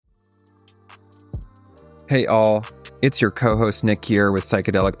Hey all, it's your co-host Nick here with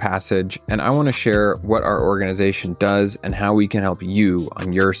Psychedelic Passage, and I want to share what our organization does and how we can help you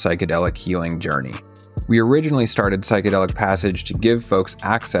on your psychedelic healing journey. We originally started Psychedelic Passage to give folks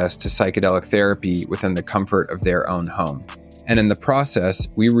access to psychedelic therapy within the comfort of their own home. And in the process,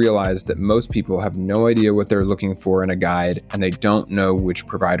 we realized that most people have no idea what they're looking for in a guide, and they don't know which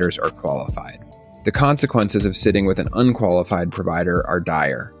providers are qualified. The consequences of sitting with an unqualified provider are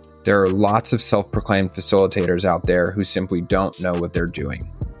dire. There are lots of self-proclaimed facilitators out there who simply don't know what they're doing.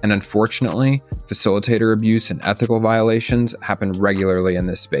 And unfortunately, facilitator abuse and ethical violations happen regularly in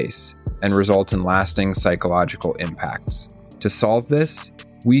this space and result in lasting psychological impacts. To solve this,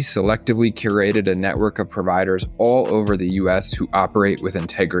 we selectively curated a network of providers all over the US who operate with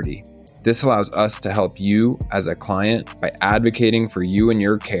integrity. This allows us to help you as a client by advocating for you and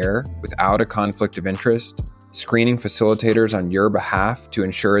your care without a conflict of interest, screening facilitators on your behalf to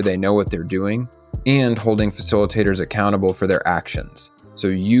ensure they know what they're doing, and holding facilitators accountable for their actions, so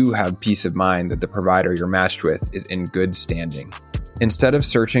you have peace of mind that the provider you're matched with is in good standing. Instead of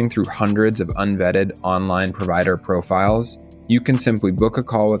searching through hundreds of unvetted online provider profiles, you can simply book a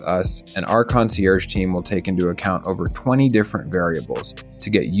call with us, and our concierge team will take into account over 20 different variables to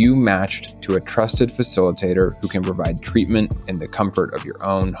get you matched to a trusted facilitator who can provide treatment in the comfort of your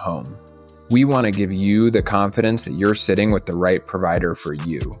own home. We want to give you the confidence that you're sitting with the right provider for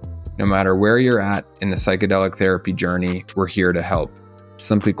you. No matter where you're at in the psychedelic therapy journey, we're here to help.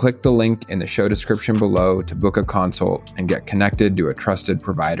 Simply click the link in the show description below to book a consult and get connected to a trusted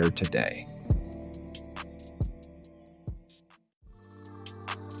provider today.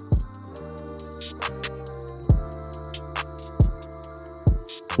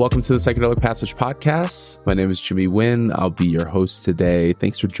 Welcome to the Psychedelic Passage podcast. My name is Jimmy Nguyen. I'll be your host today.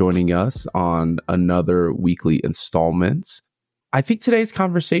 Thanks for joining us on another weekly installment. I think today's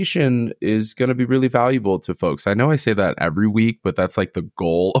conversation is going to be really valuable to folks. I know I say that every week, but that's like the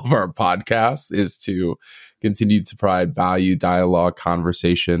goal of our podcast, is to continue to provide value, dialogue,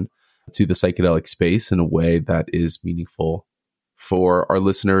 conversation to the psychedelic space in a way that is meaningful for our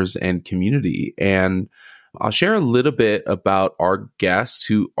listeners and community. And I'll share a little bit about our guests,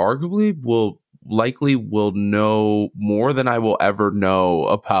 who arguably will know more than I will ever know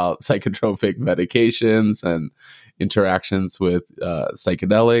about psychotropic medications and interactions with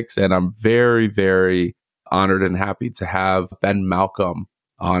psychedelics. And I'm very, very honored and happy to have Ben Malcolm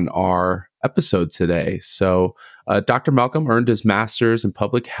on our episode today. So Dr. Malcolm earned his master's in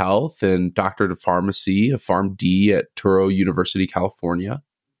public health and doctorate of pharmacy, a PharmD at Touro University, California.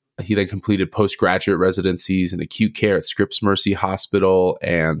 He then completed postgraduate residencies in acute care at Scripps Mercy Hospital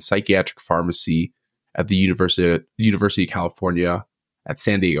and psychiatric pharmacy at the University of California at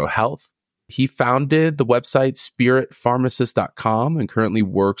San Diego Health. He founded the website spiritpharmacist.com and currently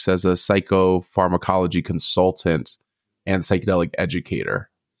works as a psychopharmacology consultant and psychedelic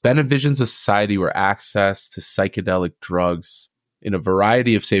educator. Ben envisions a society where access to psychedelic drugs in a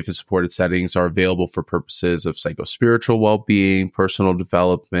variety of safe and supported settings are available for purposes of psychospiritual well-being, personal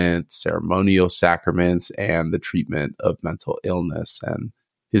development, ceremonial sacraments, and the treatment of mental illness. And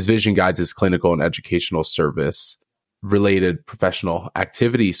his vision guides his clinical and educational service related professional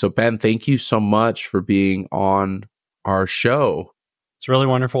activity. So Ben, thank you so much for being on our show. It's really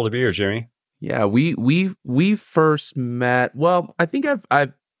wonderful to be here, Jimmy. Yeah, we first met. Well, I think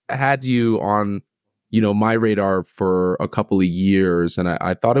I've had you on my radar for a couple of years. And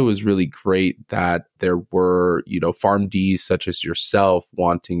I thought it was really great that there were, PharmDs such as yourself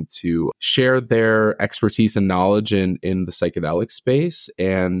wanting to share their expertise and knowledge in the psychedelic space.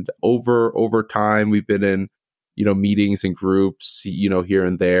 And over time, we've been in, meetings and groups, here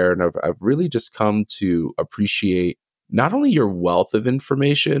and there. And I've really just come to appreciate not only your wealth of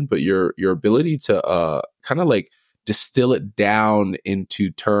information, but your ability to kind of like distill it down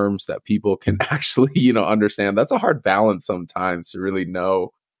into terms that people can actually, understand. That's a hard balance sometimes, to really know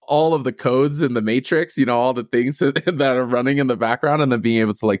all of the codes in the matrix, all the things that are running in the background, and then being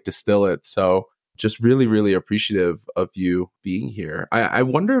able to like distill it. So just really, really appreciative of you being here. I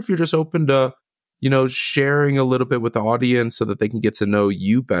wonder if you're just open to, sharing a little bit with the audience so that they can get to know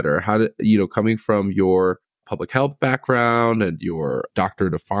you better. How to, coming from your public health background and your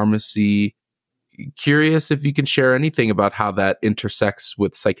doctorate of pharmacy, curious if you can share anything about how that intersects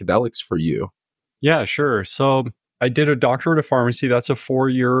with psychedelics for you. Yeah, sure. So I did a doctorate of pharmacy. That's a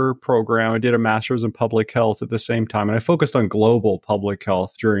 4-year program. I did a master's in public health at the same time. And I focused on global public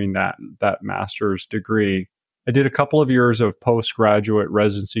health during that master's degree. I did a couple of years of postgraduate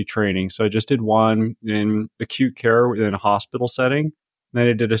residency training. So I just did one in acute care in a hospital setting. then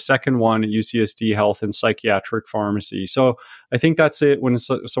I did a second one at UCSD Health in psychiatric pharmacy. So I think that's it. When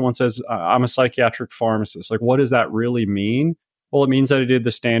someone says, I'm a psychiatric pharmacist, like, what does that really mean? Well, it means that I did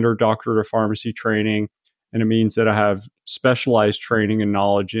the standard doctorate of pharmacy training, and it means that I have specialized training and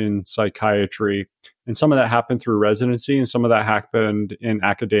knowledge in psychiatry. And some of that happened through residency, and some of that happened in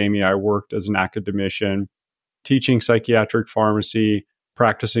academia. I worked as an academician, teaching psychiatric pharmacy,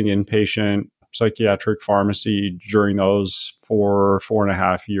 practicing inpatient psychiatric pharmacy during those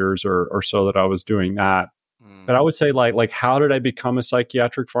 4.5 years or so that I was doing that. But I would say, like, how did I become a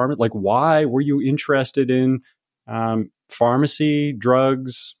psychiatric pharmacist? Like, why were you interested in pharmacy,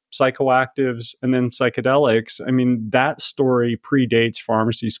 drugs, psychoactives, and then psychedelics? I mean, that story predates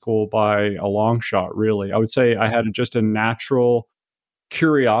pharmacy school by a long shot, really. I would say I had just a natural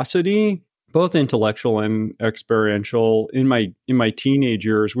curiosity, both intellectual and experiential, in my teenage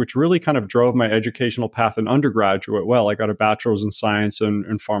years, which really kind of drove my educational path in undergraduate. Well, I got a bachelor's in science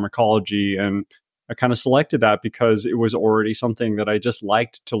and pharmacology, and I kind of selected that because it was already something that I just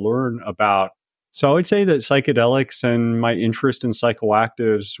liked to learn about. So I would say that psychedelics and my interest in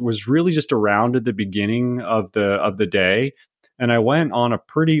psychoactives was really just around at the beginning of the day. And I went on a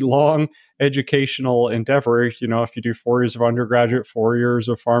pretty long educational endeavor. You know, if you do 4 years of undergraduate, 4 years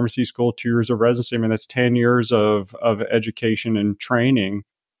of pharmacy school, 2 years of residency, I mean, that's 10 years of education and training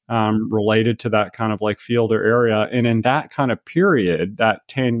related to that kind of like field or area. And in that kind of period, that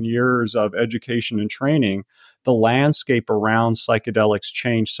 10 years of education and training, the landscape around psychedelics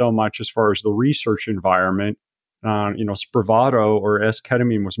changed so much as far as the research environment. Spravato or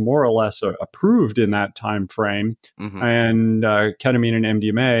S-ketamine was more or less approved in that time frame, and ketamine and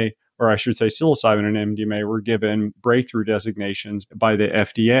MDMA, or I should say psilocybin and MDMA, were given breakthrough designations by the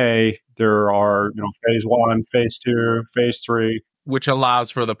FDA. There are, phase 1, phase 2, phase 3, which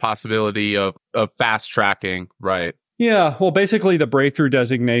allows for the possibility of fast tracking, right? Yeah, well, basically the breakthrough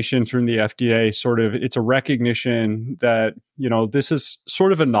designation from the FDA it's a recognition that, this is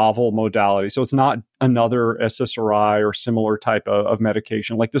sort of a novel modality. So it's not another SSRI or similar type of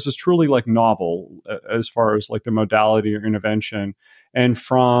medication. Like, this is truly like novel as far as like the modality or intervention. And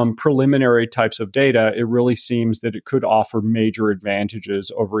from preliminary types of data, it really seems that it could offer major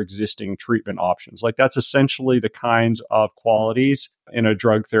advantages over existing treatment options. Like, that's essentially the kinds of qualities in a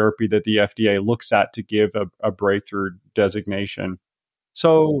drug therapy that the FDA looks at to give a breakthrough designation.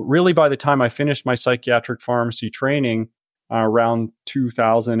 So really, by the time I finished my psychiatric pharmacy training around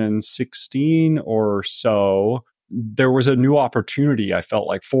 2016 or so, there was a new opportunity, I felt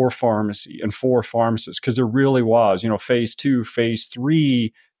like, for pharmacy and for pharmacists, because there really was, phase 2, phase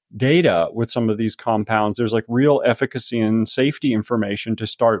 3 data with some of these compounds. There's like real efficacy and safety information to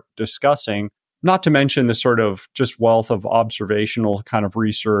start discussing, not to mention the sort of just wealth of observational kind of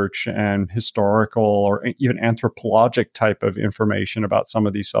research and historical or even anthropologic type of information about some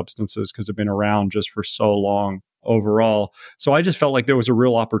of these substances, because they've been around just for so long overall. So I just felt like there was a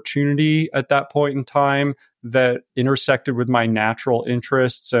real opportunity at that point in time that intersected with my natural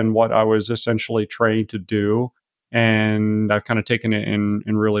interests and what I was essentially trained to do. And I've kind of taken it and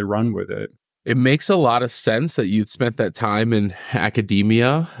really run with it. It makes a lot of sense that you'd spent that time in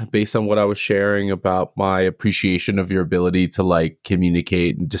academia based on what I was sharing about my appreciation of your ability to like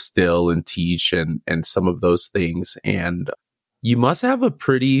communicate and distill and teach and some of those things. And you must have a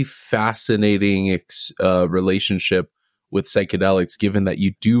pretty fascinating relationship with psychedelics, given that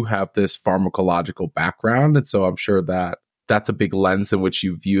you do have this pharmacological background. And so I'm sure that that's a big lens in which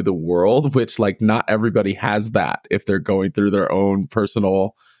you view the world, which like not everybody has that if they're going through their own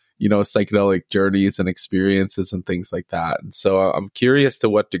personal, psychedelic journeys and experiences and things like that. And so I'm curious to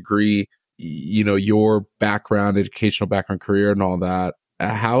what degree, your background, educational background, career and all that,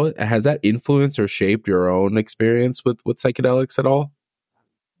 how has that influenced or shaped your own experience with psychedelics at all?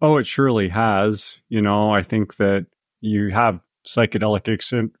 Oh, it surely has. I think that you have psychedelic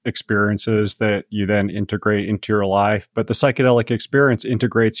experiences that you then integrate into your life, but the psychedelic experience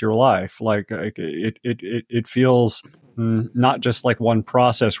integrates your life. Like it feels not just like one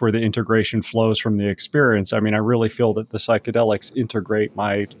process where the integration flows from the experience. I mean, I really feel that the psychedelics integrate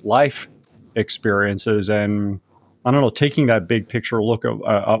my life experiences, and I don't know, taking that big picture look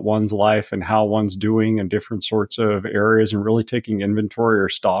at one's life and how one's doing in different sorts of areas and really taking inventory or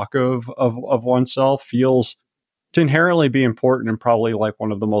stock of oneself feels to inherently be important and probably like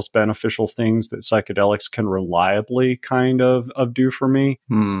one of the most beneficial things that psychedelics can reliably kind of do for me.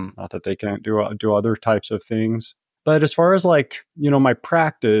 Not that they can't do other types of things. But as far as like, my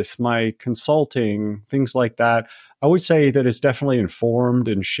practice, my consulting, things like that, I would say that it's definitely informed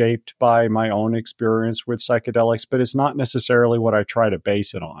and shaped by my own experience with psychedelics, but it's not necessarily what I try to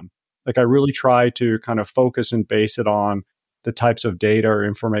base it on. Like, I really try to kind of focus and base it on the types of data or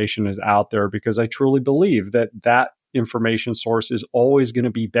information is out there, because I truly believe that that information source is always going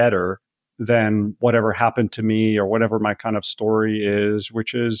to be better than whatever happened to me or whatever my kind of story is,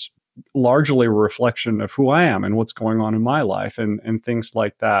 which is largely a reflection of who I am and what's going on in my life and things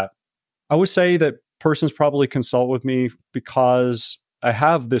like that. I would say that persons probably consult with me because I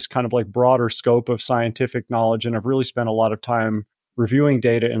have this kind of like broader scope of scientific knowledge, and I've really spent a lot of time reviewing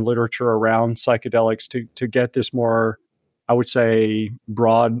data and literature around psychedelics to get this more, I would say,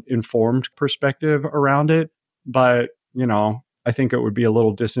 broad informed perspective around it. But, I think it would be a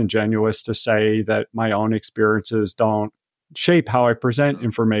little disingenuous to say that my own experiences don't shape how I present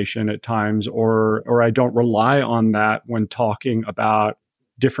information at times, or I don't rely on that when talking about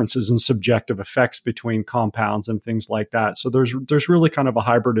differences in subjective effects between compounds and things like that. So there's really kind of a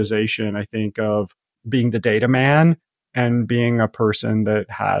hybridization, I think, of being the data man and being a person that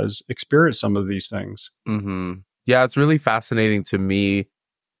has experienced some of these things. Mm-hmm. Yeah, it's really fascinating to me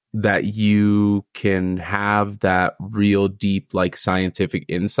that you can have that real deep, like, scientific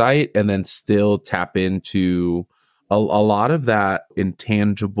insight and then still tap into a lot of that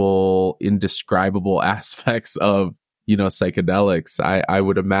intangible, indescribable aspects of, psychedelics. I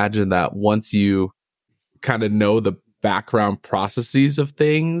would imagine that once you kind of know the background processes of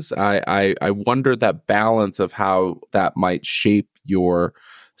things, I wonder that balance of how that might shape your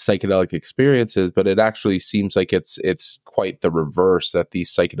psychedelic experiences. But it actually seems like it's quite the reverse, that these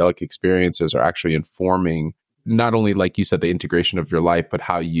psychedelic experiences are actually informing not only, like you said, the integration of your life, but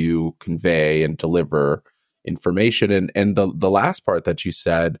how you convey and deliver information. And the last part that you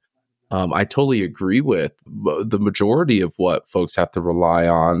said, I totally agree with. The majority of what folks have to rely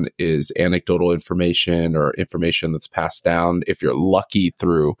on is anecdotal information or information that's passed down, if you're lucky,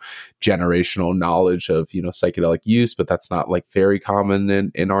 through generational knowledge of, psychedelic use, but that's not like very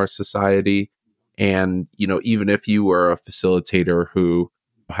common in our society. And, even if you were a facilitator who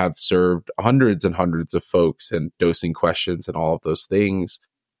have served hundreds and hundreds of folks and dosing questions and all of those things,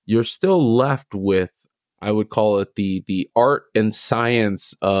 you're still left with, I would call it the art and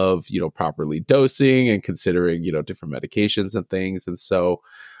science of, properly dosing and considering, different medications and things. And so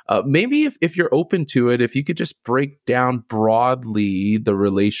maybe if you're open to it, if you could just break down broadly the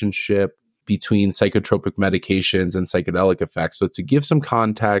relationship between psychotropic medications and psychedelic effects. So to give some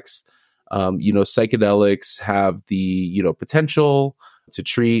context, psychedelics have the, potential to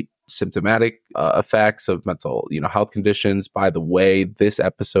treat symptomatic effects of mental, health conditions. By the way, this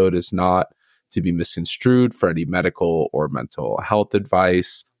episode is not to be misconstrued for any medical or mental health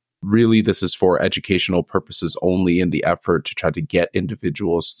advice. Really, this is for educational purposes only, in the effort to try to get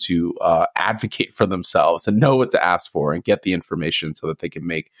individuals to advocate for themselves and know what to ask for and get the information so that they can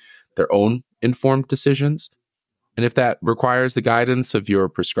make their own informed decisions. And if that requires the guidance of your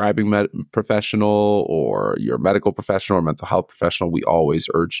prescribing professional or your medical professional or mental health professional, we always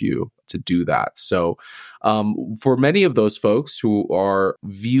urge you to do that. So for many of those folks who are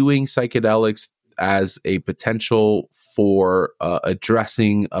viewing psychedelics as a potential for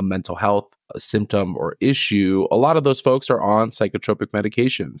addressing a mental health symptom or issue, a lot of those folks are on psychotropic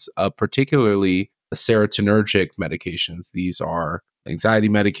medications, particularly serotonergic medications. These are anxiety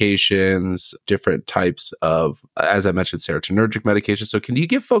medications, different types of, as I mentioned, serotonergic medications. So can you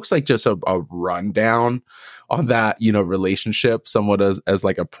give folks like just a rundown on that, relationship, somewhat as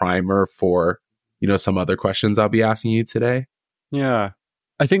like a primer for, some other questions I'll be asking you today? Yeah.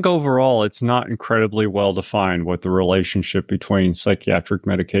 I think overall, it's not incredibly well defined what the relationship between psychiatric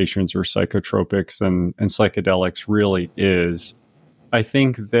medications or psychotropics and psychedelics really is. I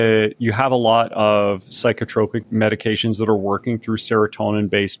think that you have a lot of psychotropic medications that are working through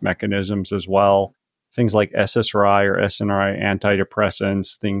serotonin-based mechanisms as well. Things like SSRI or SNRI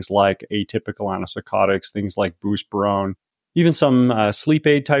antidepressants, things like atypical antipsychotics, things like buspirone. Even some sleep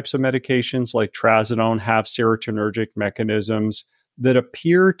aid types of medications like trazodone have serotonergic mechanisms that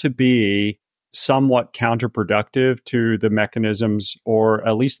appear to be somewhat counterproductive to the mechanisms, or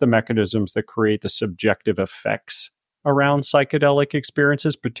at least the mechanisms that create the subjective effects around psychedelic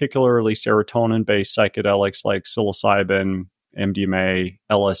experiences, particularly serotonin-based psychedelics like psilocybin, MDMA,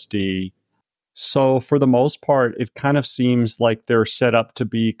 LSD. So for the most part, it kind of seems like they're set up to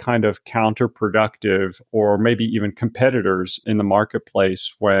be kind of counterproductive, or maybe even competitors in the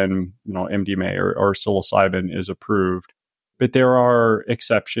marketplace when, MDMA or psilocybin is approved. But there are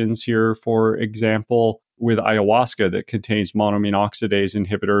exceptions here. For example, with ayahuasca that contains monoamine oxidase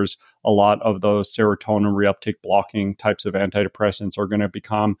inhibitors, a lot of those serotonin reuptake blocking types of antidepressants are going to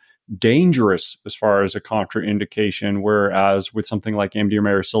become dangerous as far as a contraindication, whereas with something like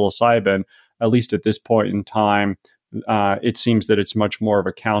MDMA or psilocybin, at least at this point in time, it seems that it's much more of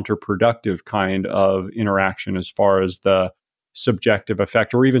a counterproductive kind of interaction as far as the subjective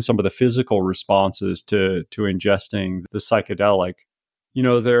effect, or even some of the physical responses to ingesting the psychedelic.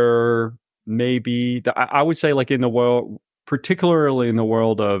 There may be, I would say, like in the world, particularly in the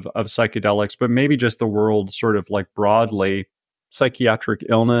world of psychedelics, but maybe just the world sort of like broadly, psychiatric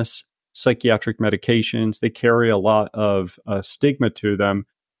illness, psychiatric medications, they carry a lot of stigma to them.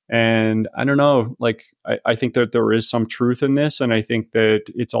 And I don't know, like, I think that there is some truth in this. And I think that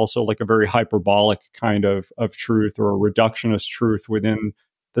it's also like a very hyperbolic kind of truth, or a reductionist truth within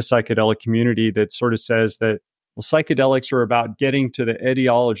the psychedelic community that sort of says that, well, psychedelics are about getting to the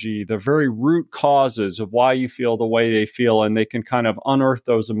etiology, the very root causes of why you feel the way they feel. And they can kind of unearth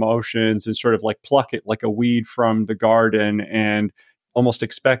those emotions and sort of like pluck it like a weed from the garden, and almost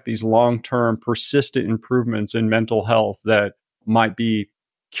expect these long-term persistent improvements in mental health that might be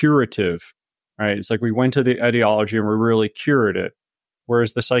curative, right? It's like we went to the etiology and we really cured it.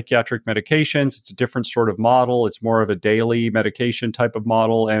 Whereas the psychiatric medications, it's a different sort of model. It's more of a daily medication type of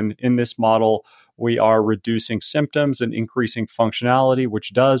model. And in this model, we are reducing symptoms and increasing functionality,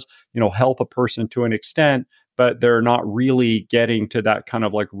 which does, help a person to an extent, but they're not really getting to that kind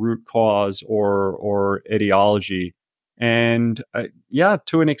of like root cause or etiology. And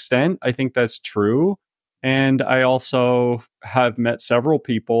to an extent, I think that's true. And I also have met several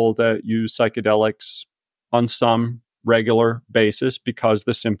people that use psychedelics on some regular basis because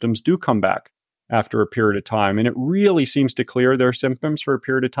the symptoms do come back after a period of time. And it really seems to clear their symptoms for a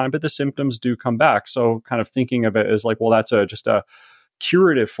period of time, but the symptoms do come back. So kind of thinking of it as like, well, that's just a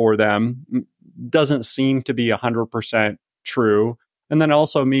curative for them doesn't seem to be 100% true. And then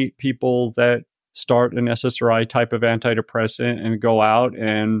also meet people that start an SSRI type of antidepressant and go out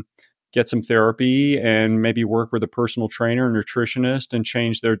and get some therapy and maybe work with a personal trainer, nutritionist, and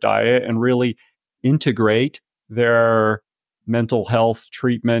change their diet and really integrate their mental health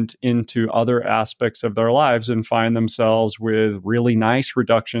treatment into other aspects of their lives and find themselves with really nice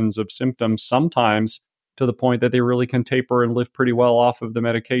reductions of symptoms, sometimes to the point that they really can taper and live pretty well off of the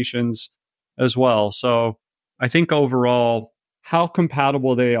medications as well. So I think overall, how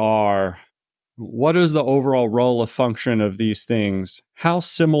compatible they are, what is the overall role of function of these things? How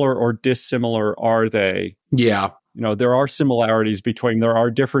similar or dissimilar are they? Yeah. There are similarities there are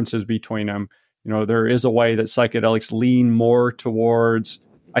differences between them. There is a way that psychedelics lean more towards,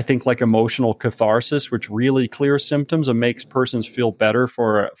 I think, like emotional catharsis, which really clears symptoms and makes persons feel better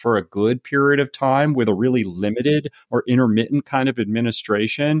for a good period of time with a really limited or intermittent kind of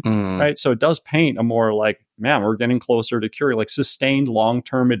administration, right? So it does paint a more like, man, we're getting closer to cure, like sustained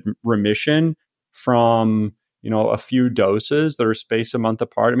long-term remission from, a few doses that are spaced a month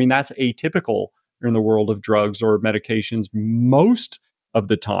apart. I mean, that's atypical in the world of drugs or medications. Most of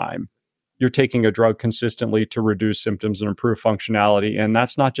the time, you're taking a drug consistently to reduce symptoms and improve functionality. And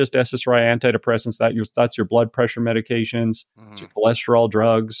that's not just SSRI antidepressants. That's your blood pressure medications, it's your cholesterol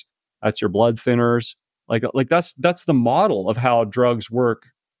drugs, that's your blood thinners. Like that's the model of how drugs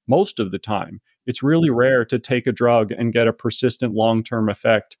work most of the time. It's really rare to take a drug and get a persistent long-term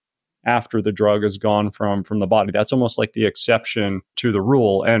effect after the drug is gone from the body. That's almost like the exception to the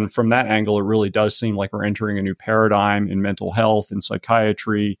rule. And from that angle, it really does seem like we're entering a new paradigm in mental health and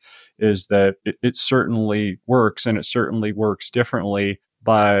psychiatry, is that it certainly works, and it certainly works differently.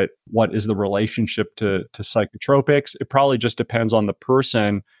 But what is the relationship to psychotropics? It probably just depends on the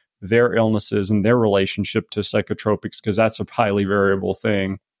person, their illnesses, and their relationship to psychotropics, because that's a highly variable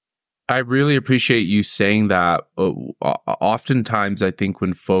thing. I really appreciate you saying that. Oftentimes, I think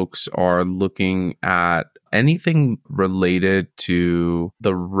when folks are looking at anything related to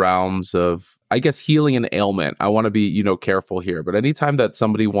the realms of, I guess, healing an ailment, I want to be, careful here. But anytime that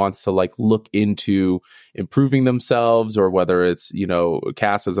somebody wants to like look into improving themselves, or whether it's,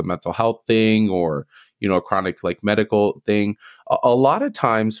 cast as a mental health thing or, a chronic like medical thing, a lot of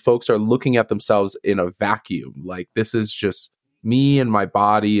times folks are looking at themselves in a vacuum. Like, this is just me and my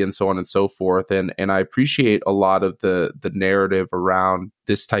body and so on and so forth. And I appreciate a lot of the narrative around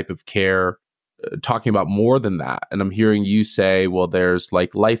this type of care talking about more than that. And I'm hearing you say, well, there's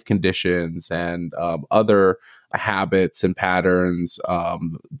like life conditions and other habits and patterns,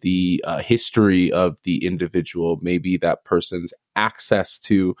 the history of the individual, maybe that person's access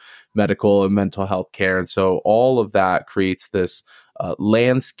to medical and mental health care. And so all of that creates this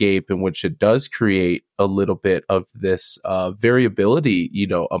landscape in which it does create a little bit of this variability,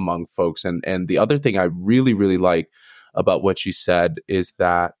 among folks. And the other thing I really, really like about what you said is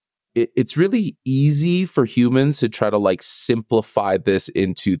that it's really easy for humans to try to like simplify this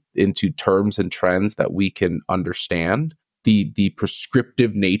into terms and trends that we can understand. the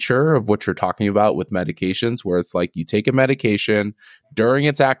prescriptive nature of what you're talking about with medications, where it's like you take a medication during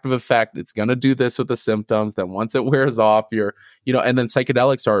its active effect, it's going to do this with the symptoms. Then once it wears off, and then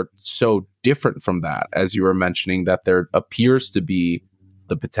psychedelics are so different from that, as you were mentioning, that there appears to be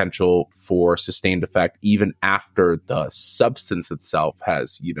the potential for sustained effect even after the substance itself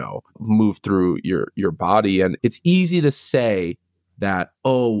has, moved through your body. And it's easy to say that,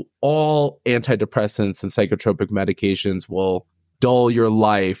 all antidepressants and psychotropic medications will dull your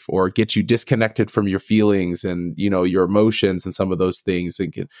life or get you disconnected from your feelings and, your emotions and some of those things.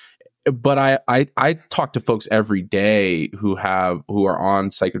 But I talk to folks every day who are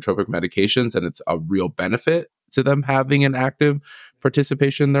on psychotropic medications, and it's a real benefit to them having an active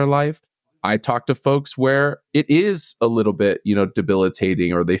participation in their life. I talk to folks where it is a little bit,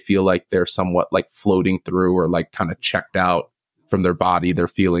 debilitating, or they feel like they're somewhat like floating through or like kind of checked out from their body, their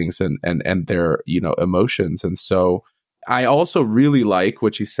feelings and their, emotions. And so I also really like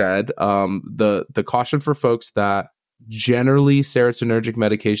what you said, the caution for folks that generally serotonergic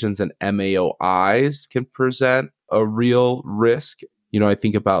medications and MAOIs can present a real risk. I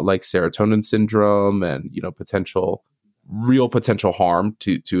think about like serotonin syndrome and, real potential harm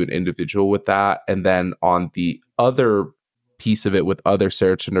to an individual with that. And then on the other piece of it with other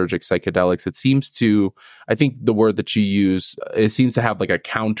serotonergic psychedelics, it seems to, I think the word that you use, it seems to have like a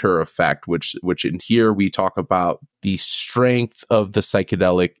counter effect, which in here we talk about the strength of the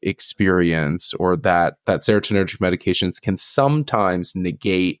psychedelic experience, or that serotonergic medications can sometimes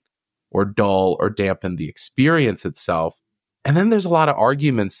negate or dull or dampen the experience itself. And then there's a lot of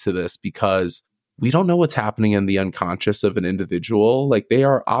arguments to this because we don't know what's happening in the unconscious of an individual. Like, they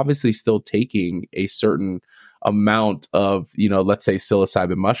are obviously still taking a certain amount of, let's say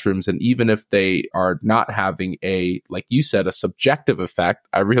psilocybin mushrooms. And even if they are not having like you said, a subjective effect,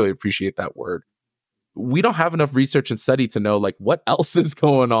 I really appreciate that word. We don't have enough research and study to know like what else is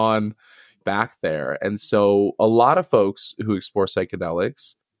going on back there. And so a lot of folks who explore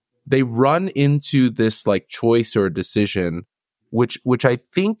psychedelics, they run into this like choice or decision, which I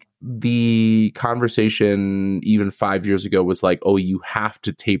think the conversation even 5 years ago was like, oh, you have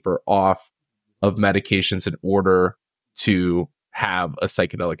to taper off of medications in order to have a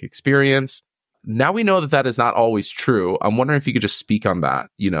psychedelic experience. Now we know that is not always true. I'm wondering if you could just speak on that,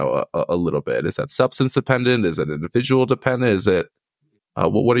 a little bit. Is that substance dependent? Is it individual dependent? Is it,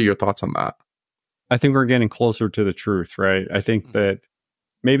 what are your thoughts on that? I think we're getting closer to the truth, right? I think that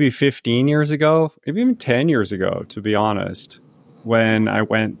maybe 15 years ago, maybe even 10 years ago, to be honest, when I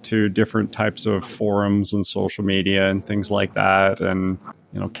went to different types of forums and social media and things like that, and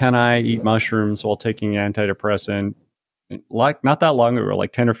can I eat mushrooms while taking an antidepressant? Like, not that long ago,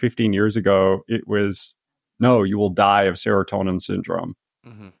 like 10 or 15 years ago, it was, no, you will die of serotonin syndrome.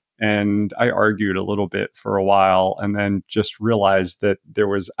 Mm-hmm. And I argued a little bit for a while, and then just realized that there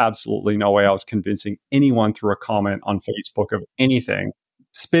was absolutely no way I was convincing anyone through a comment on Facebook of anything,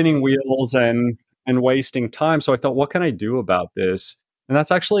 spinning wheels and wasting time. So I thought, what can I do about this? And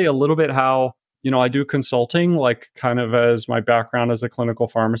that's actually a little bit how, I do consulting, like kind of as my background as a clinical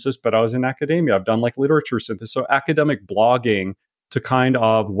pharmacist, but I was in academia. I've done like literature synthesis, so academic blogging to kind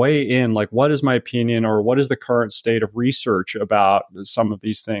of weigh in, like, what is my opinion or what is the current state of research about some of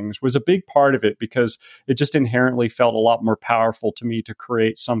these things was a big part of it, because it just inherently felt a lot more powerful to me to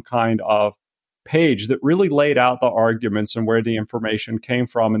create some kind of page that really laid out the arguments and where the information came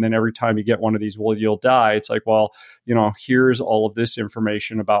from. And then every time you get one of these, well, you'll die, it's like, well, here's all of this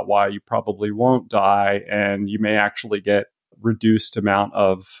information about why you probably won't die, and you may actually get reduced amount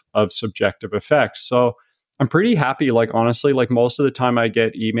of subjective effects. So I'm pretty happy, like, honestly, like most of the time I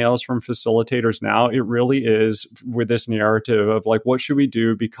get emails from facilitators now, it really is with this narrative of like, what should we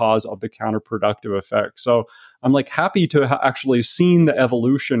do because of the counterproductive effects? So I'm like happy to actually seen the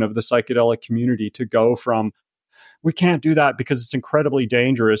evolution of the psychedelic community to go from, we can't do that because it's incredibly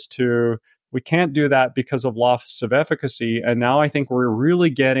dangerous, to we can't do that because of loss of efficacy. And now I think we're really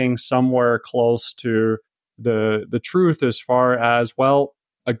getting somewhere close to the truth as far as, well,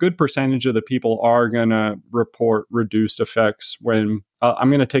 a good percentage of the people are going to report reduced effects when, I'm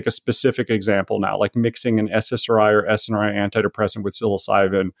going to take a specific example now, like mixing an SSRI or SNRI antidepressant with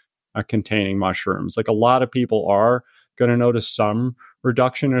psilocybin containing mushrooms. Like, a lot of people are going to notice some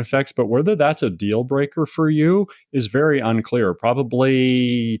reduction in effects, but whether that's a deal breaker for you is very unclear.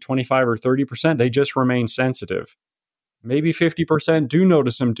 Probably 25 or 30%, they just remain sensitive. Maybe 50% do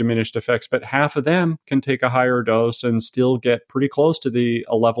notice some diminished effects, but half of them can take a higher dose and still get pretty close to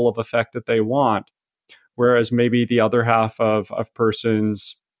a level of effect that they want. Whereas maybe the other half of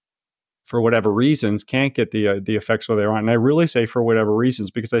persons, for whatever reasons, can't get the effects where they want. And I really say for whatever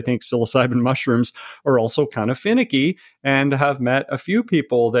reasons, because I think psilocybin mushrooms are also kind of finicky and have met a few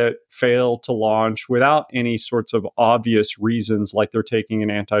people that fail to launch without any sorts of obvious reasons, like they're taking an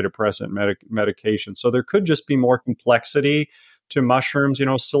antidepressant medication. So there could just be more complexity to mushrooms.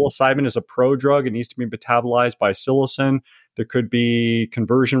 Psilocybin is a prodrug. It needs to be metabolized by psilocin. There could be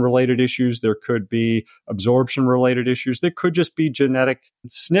conversion-related issues. There could be absorption-related issues. There could just be genetic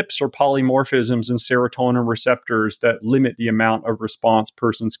SNPs or polymorphisms in serotonin receptors that limit the amount of response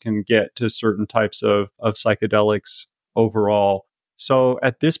persons can get to certain types of psychedelics overall. So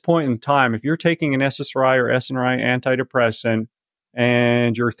at this point in time, if you're taking an SSRI or SNRI antidepressant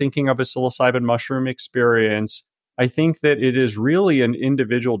and you're thinking of a psilocybin mushroom experience, I think that it is really an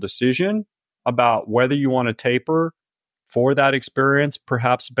individual decision about whether you want to taper for that experience,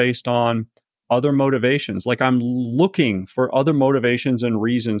 perhaps based on other motivations. Like I'm looking for other motivations and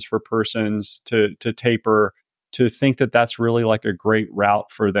reasons for persons to taper, to think that that's really like a great route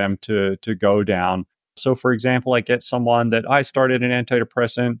for them to go down. So for example, I get someone that I started an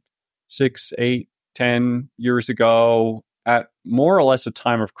antidepressant 6, 8, 10 years ago at more or less a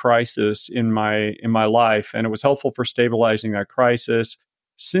time of crisis in my life. And it was helpful for stabilizing that crisis.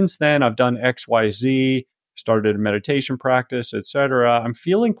 Since then, I've done XYZ, started a meditation practice, etc. I'm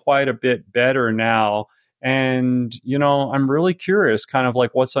feeling quite a bit better now. And, I'm really curious kind of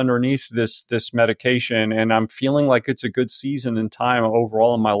like what's underneath this medication. And I'm feeling like it's a good season and time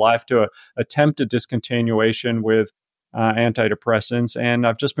overall in my life to attempt a discontinuation with antidepressants. And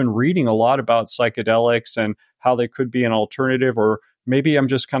I've just been reading a lot about psychedelics and how they could be an alternative, or maybe I'm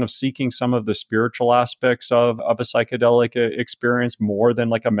just kind of seeking some of the spiritual aspects of a psychedelic experience more than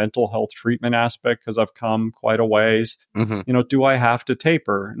like a mental health treatment aspect, because I've come quite a ways. Mm-hmm. Do I have to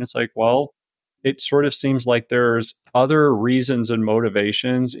taper? And it's like, well, it sort of seems like there's other reasons and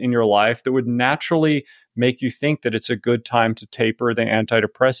motivations in your life that would naturally make you think that it's a good time to taper the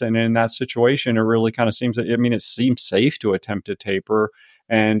antidepressant. And in that situation, it really kind of seems that, it seems safe to attempt to taper.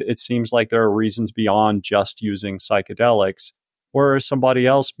 And it seems like there are reasons beyond just using psychedelics. Whereas somebody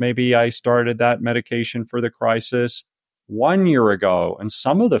else, maybe I started that medication for the crisis 1 year ago, and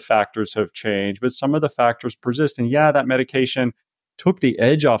some of the factors have changed, but some of the factors persist. And yeah, that medication took the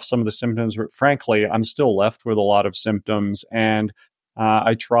edge off some of the symptoms, but frankly, I'm still left with a lot of symptoms. And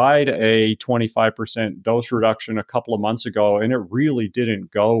I tried a 25% dose reduction a couple of months ago, and it really didn't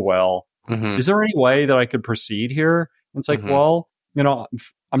go well. Mm-hmm. Is there any way that I could proceed here? And it's like, well,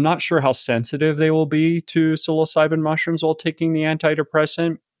 I'm not sure how sensitive they will be to psilocybin mushrooms while taking the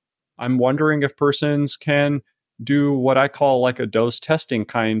antidepressant. I'm wondering if persons can do what I call like a dose testing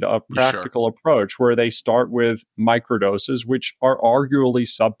kind of practical approach, where they start with microdoses, which are arguably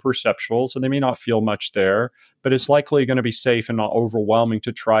subperceptual, so they may not feel much there, but it's likely going to be safe and not overwhelming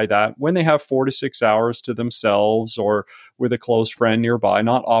to try that when they have 4 to 6 hours to themselves or with a close friend nearby,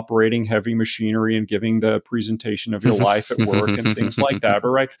 not operating heavy machinery and giving the presentation of your life at work and things like that, or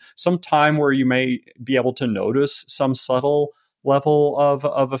right, some time where you may be able to notice some subtle level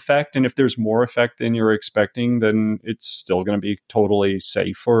of effect. And if there's more effect than you're expecting, then it's still going to be totally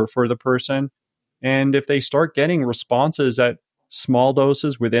safe for the person. And if they start getting responses at small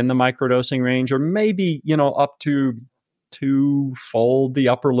doses within the microdosing range, or maybe, up to 2-fold the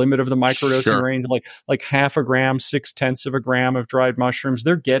upper limit of the microdosing range, like half a gram, 0.6 of a gram of dried mushrooms,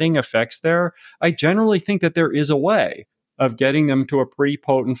 they're getting effects there. I generally think that there is a way of getting them to a pretty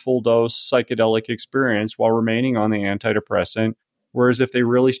potent full dose psychedelic experience while remaining on the antidepressant. Whereas if they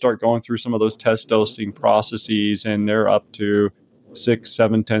really start going through some of those test dosing processes and they're up to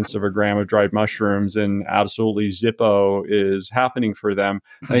 0.6-0.7 of a gram of dried mushrooms and absolutely Zippo is happening for them,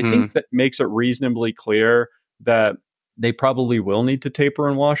 I think that makes it reasonably clear that they probably will need to taper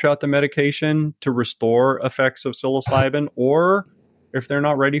and wash out the medication to restore effects of psilocybin, or if they're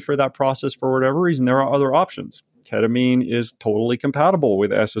not ready for that process for whatever reason, there are other options. Ketamine is totally compatible with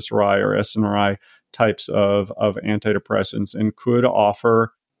SSRI or SNRI types of antidepressants and could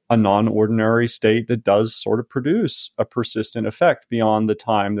offer a non-ordinary state that does sort of produce a persistent effect beyond the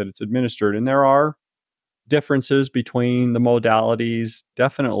time that it's administered. And there are differences between the modalities,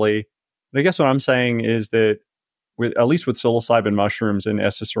 definitely. But I guess what I'm saying is that at least with psilocybin mushrooms and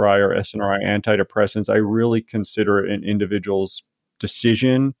SSRI or SNRI antidepressants, I really consider it an individual's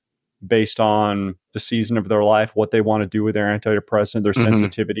decision based on the season of their life, what they want to do with their antidepressant, their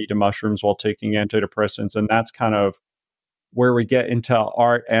sensitivity to mushrooms while taking antidepressants. And that's kind of where we get into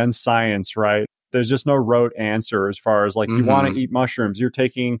art and science, right? There's just no rote answer as far as like, you want to eat mushrooms, you're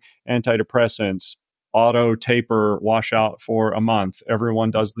taking antidepressants, auto taper, wash out for a month. Everyone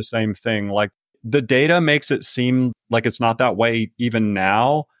does the same thing. Like the data makes it seem like it's not that way even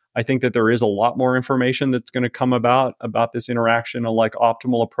now. I think that there is a lot more information that's going to come about this interaction of like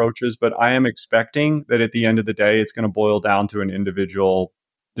optimal approaches, but I am expecting that at the end of the day, it's going to boil down to an individual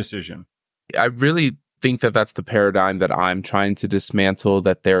decision. I really think that that's the paradigm that I'm trying to dismantle,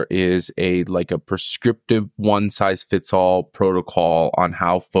 that there is a prescriptive one size fits all protocol on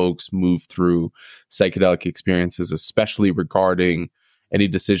how folks move through psychedelic experiences, especially regarding any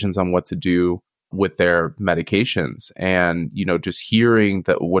decisions on what to do with their medications. And, just hearing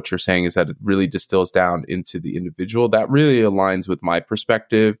that what you're saying is that it really distills down into the individual. That really aligns with my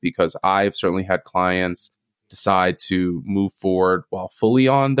perspective, because I've certainly had clients decide to move forward while fully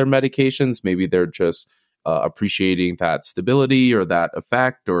on their medications. Maybe they're just appreciating that stability or that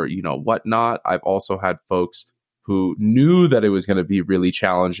effect or, whatnot. I've also had folks who knew that it was going to be really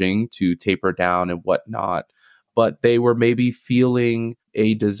challenging to taper down and whatnot, but they were maybe feeling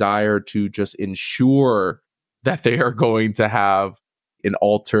a desire to just ensure that they are going to have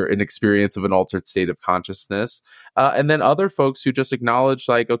an experience of an altered state of consciousness. And then other folks who just acknowledge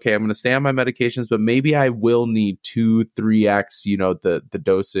okay, I'm going to stay on my medications, but maybe I will need 2-3x, the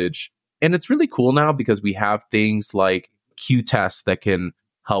dosage. And it's really cool now because we have things like Q tests that can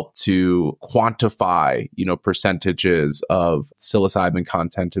help to quantify, percentages of psilocybin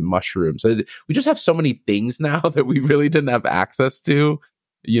content in mushrooms. So we just have so many things now that we really didn't have access to,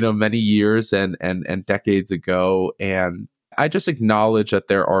 many years and decades ago. And I just acknowledge that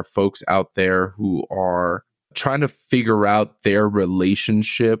there are folks out there who are trying to figure out their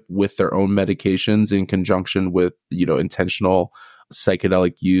relationship with their own medications in conjunction with, intentional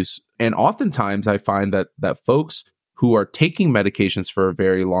psychedelic use. And oftentimes I find that folks who are taking medications for a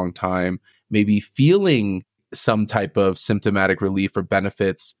very long time may be feeling some type of symptomatic relief or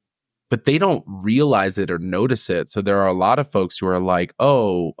benefits, but they don't realize it or notice it. So there are a lot of folks who are like,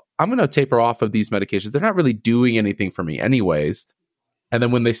 oh, I'm going to taper off of these medications. They're not really doing anything for me anyways. And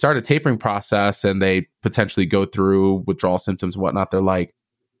then when they start a tapering process and they potentially go through withdrawal symptoms and whatnot, they're like,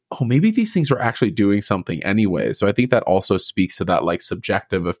 oh, maybe these things were actually doing something anyway. So I think that also speaks to that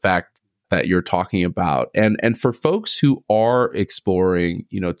subjective effect that you're talking about. And for folks who are exploring,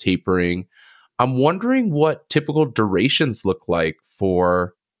 tapering, I'm wondering what typical durations look like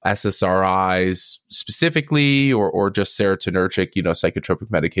for SSRIs specifically, or just serotonergic, psychotropic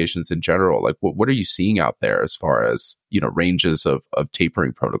medications in general. What are you seeing out there as far as, ranges of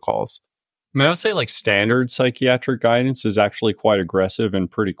tapering protocols? I mean, I would say standard psychiatric guidance is actually quite aggressive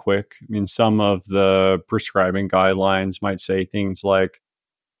and pretty quick. I mean, some of the prescribing guidelines might say things like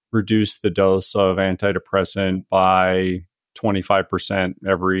reduce the dose of antidepressant by 25%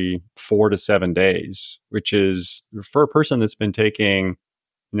 every 4 to 7 days, which is, for a person that's been taking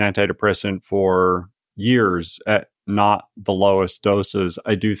an antidepressant for years at not the lowest doses,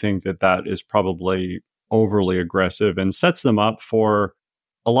 I do think that is probably overly aggressive and sets them up for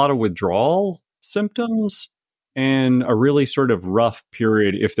a lot of withdrawal symptoms and a really sort of rough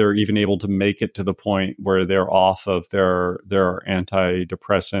period if they're even able to make it to the point where they're off of their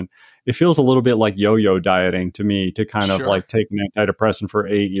antidepressant. It feels a little bit like yo-yo dieting to me, to kind of take an antidepressant for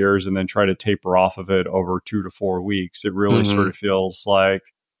 8 years and then try to taper off of it over 2 to 4 weeks. It really sort of feels like,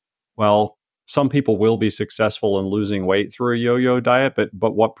 well, some people will be successful in losing weight through a yo-yo diet,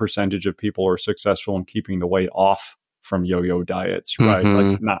 but what percentage of people are successful in keeping the weight off from yo-yo diets, right?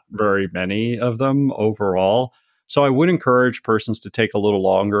 Not very many of them overall. So I would encourage persons to take a little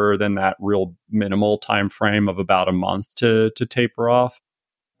longer than that real minimal time frame of about a month to taper off.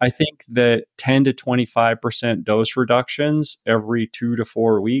 I think that 10 to 25% dose reductions every 2 to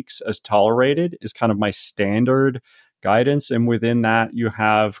 4 weeks as tolerated is kind of my standard guidance. And within that, you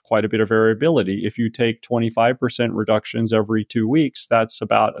have quite a bit of variability. If you take 25% reductions every 2 weeks, that's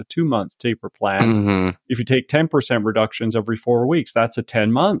about a 2-month taper plan. If you take 10% reductions every 4 weeks, that's a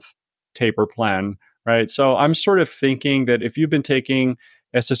 10-month taper plan, right? So I'm sort of thinking that if you've been taking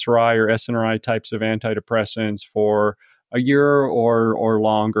SSRI or SNRI types of antidepressants for a year or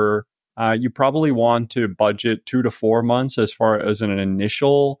longer, you probably want to budget 2 to 4 months as far as an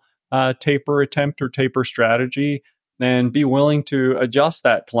initial taper attempt or taper strategy, and be willing to adjust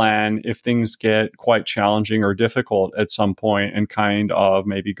that plan if things get quite challenging or difficult at some point, and kind of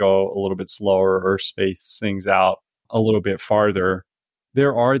maybe go a little bit slower or space things out a little bit farther.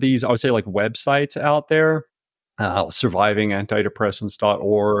 There are these, I would say, websites out there,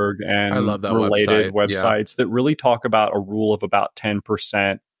 survivingantidepressants.org and I love that related websites that really talk about a rule of about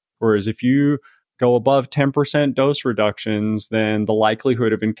 10%. Whereas if you go above 10% dose reductions, then the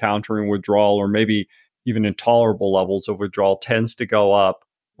likelihood of encountering withdrawal or maybe even intolerable levels of withdrawal tends to go up,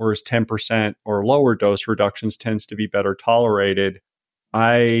 whereas 10% or lower dose reductions tends to be better tolerated.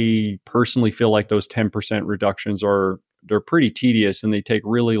 I personally feel like those 10% reductions are they're pretty tedious and they take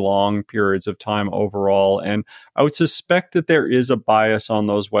really long periods of time overall. And I would suspect that there is a bias on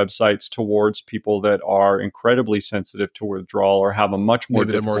those websites towards people that are incredibly sensitive to withdrawal or have a much more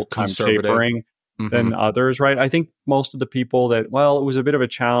difficult time tapering than others, right? I think most of the people that, well, it was a bit of a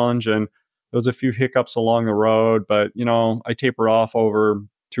challenge and there was a few hiccups along the road, but, I tapered off over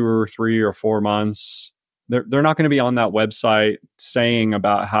 2 or 3 or 4 months. They're not going to be on that website saying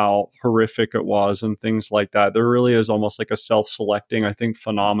about how horrific it was and things like that. There really is almost like a self-selecting, I think,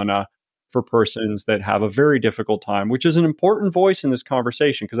 phenomena for persons that have a very difficult time, which is an important voice in this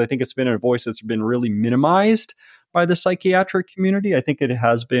conversation because I think it's been a voice that's been really minimized by the psychiatric community. I think it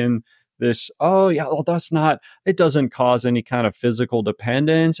has been this, it doesn't cause any kind of physical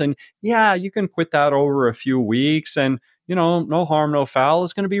dependence. And yeah, you can quit that over a few weeks and, no harm, no foul.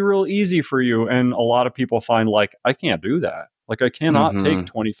 It's going to be real easy for you. And a lot of people find I can't do that. I cannot take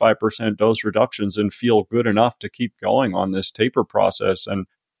 25% dose reductions and feel good enough to keep going on this taper process. And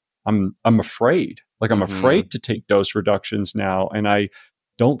I'm afraid, I'm afraid to take dose reductions now. And I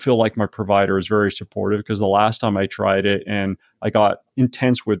don't feel like my provider is very supportive because the last time I tried it and I got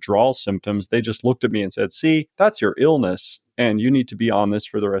intense withdrawal symptoms, they just looked at me and said, see, that's your illness and you need to be on this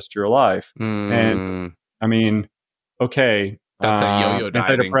for the rest of your life. And I mean, okay, that's a yo-yo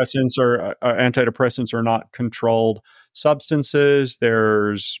dieting. Antidepressants are not controlled substances.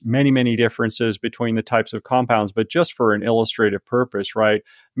 There's many, many differences between the types of compounds, but just for an illustrative purpose, right?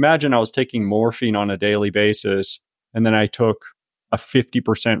 Imagine I was taking morphine on a daily basis and then I took a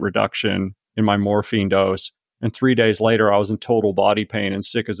 50% reduction in my morphine dose. And 3 days later, I was in total body pain and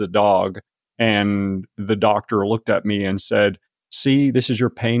sick as a dog. And the doctor looked at me and said, see, this is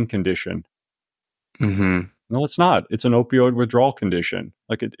your pain condition. No, it's not. It's an opioid withdrawal condition.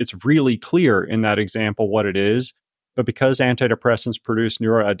 It's really clear in that example what it is. But because antidepressants produce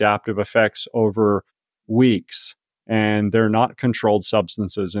neuroadaptive effects over weeks, and they're not controlled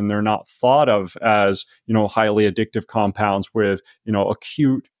substances, and they're not thought of as, highly addictive compounds with,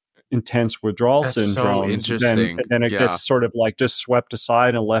 acute intense withdrawal syndrome. So interesting. Then it gets sort of just swept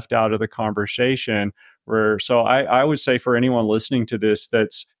aside and left out of the conversation. So I would say for anyone listening to this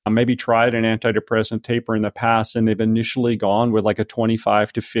that's maybe tried an antidepressant taper in the past and they've initially gone with a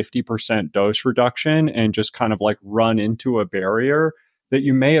 25 to 50% dose reduction and just kind of run into a barrier, that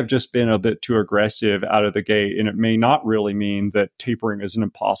you may have just been a bit too aggressive out of the gate. And it may not really mean that tapering is an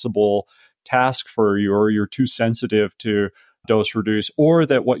impossible task for you or you're too sensitive to dose reduce, or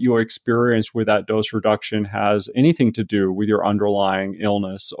that what you experience with that dose reduction has anything to do with your underlying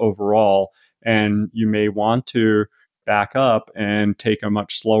illness overall. And you may want to back up and take a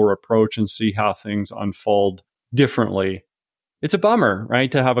much slower approach and see how things unfold differently. It's a bummer,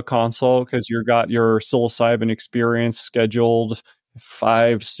 right, to have a consult because you got your psilocybin experience scheduled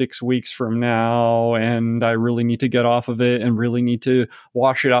 5-6 weeks from now, and I really need to get off of it and really need to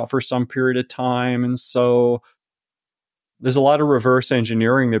wash it out for some period of time. And so there's a lot of reverse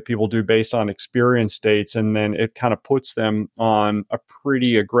engineering that people do based on experience dates, and then it kind of puts them on a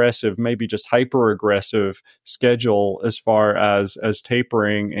pretty aggressive, maybe just hyper aggressive schedule as far as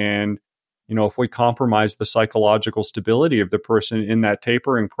tapering. And if we compromise the psychological stability of the person in that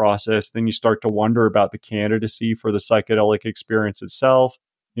tapering process, then you start to wonder about the candidacy for the psychedelic experience itself.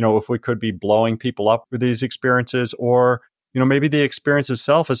 If we could be blowing people up with these experiences, or maybe the experience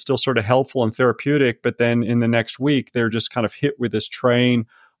itself is still sort of helpful and therapeutic, but then in the next week, they're just kind of hit with this train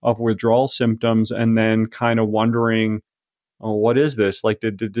of withdrawal symptoms and then kind of wondering, oh, what is this?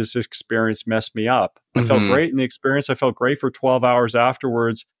 Did this experience mess me up? I felt great in the experience. I felt great for 12 hours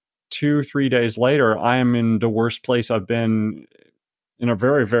afterwards. 2-3 days later, I am in the worst place I've been in a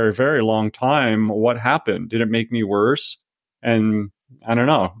very, very, very long time. What happened? Did it make me worse? And I don't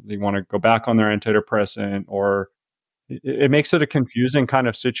know. They want to go back on their antidepressant, or it makes it a confusing kind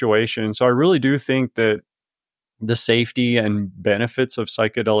of situation. So I really do think that the safety and benefits of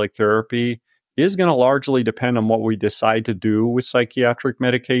psychedelic therapy is going to largely depend on what we decide to do with psychiatric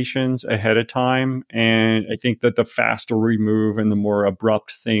medications ahead of time. And I think that the faster we move and the more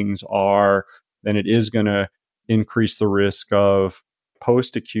abrupt things are, then it is going to increase the risk of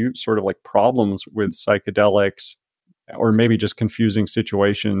post-acute sort of problems with psychedelics, or maybe just confusing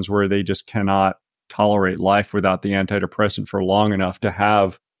situations where they just cannot tolerate life without the antidepressant for long enough to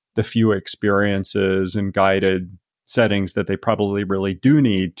have the few experiences and guided settings that they probably really do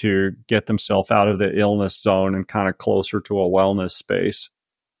need to get themselves out of the illness zone and kind of closer to a wellness space.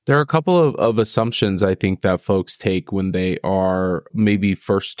 There are a couple of assumptions I think that folks take when they are maybe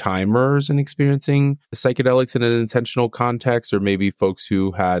first timers in experiencing psychedelics in an intentional context, or maybe folks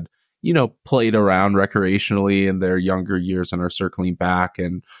who had played around recreationally in their younger years and are circling back.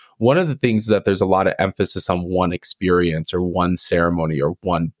 And one of the things is that there's a lot of emphasis on one experience or one ceremony or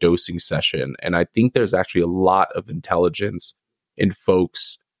one dosing session. And I think there's actually a lot of intelligence in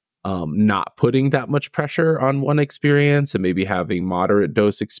folks not putting that much pressure on one experience and maybe having moderate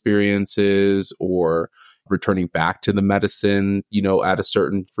dose experiences or returning back to the medicine, at a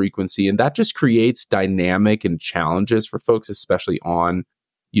certain frequency. And that just creates dynamic and challenges for folks, especially on,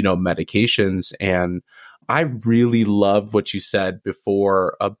 medications. And I really love what you said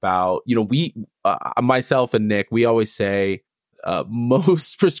before about, we, myself and Nick, we always say,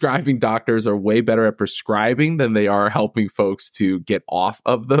 most prescribing doctors are way better at prescribing than they are helping folks to get off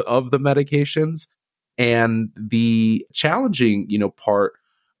of the medications. And the challenging, part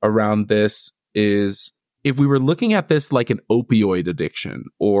around this is if we were looking at this like an opioid addiction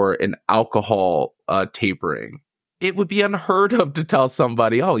or an alcohol tapering, it would be unheard of to tell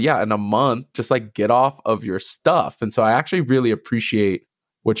somebody, oh yeah, in a month, just like get off of your stuff. And so I actually really appreciate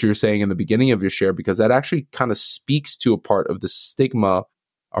what you were saying in the beginning of your share, because that actually kind of speaks to a part of the stigma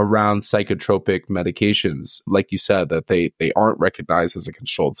around psychotropic medications. Like you said, that they aren't recognized as a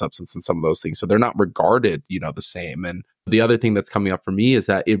controlled substance and some of those things. So they're not regarded, the same. And the other thing that's coming up for me is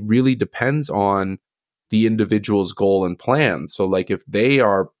that it really depends on the individual's goal and plan. So like if they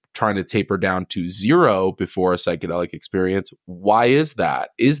are trying to taper down to 0 before a psychedelic experience, why is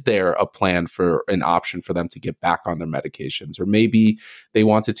that? Is there a plan for an option for them to get back on their medications? Or maybe they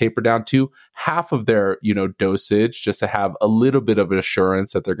want to taper down to half of their, dosage just to have a little bit of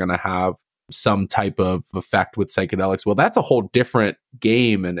assurance that they're going to have some type of effect with psychedelics. Well, that's a whole different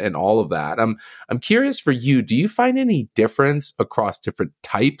game and all of that. I'm curious for you, do you find any difference across different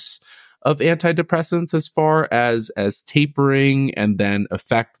types of antidepressants as far as tapering and then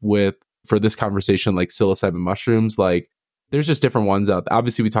effect with, for this conversation, like psilocybin mushrooms? Like there's just different ones out there.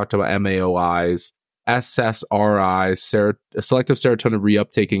 Obviously we talked about MAOIs, SSRIs, selective serotonin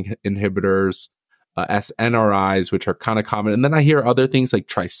reuptake inhibitors, SNRIs, which are kind of common. And then I hear other things like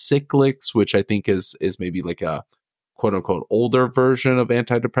tricyclics, which I think is maybe like a quote unquote older version of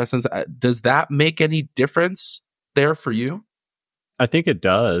antidepressants. Does that make any difference there for you? I think it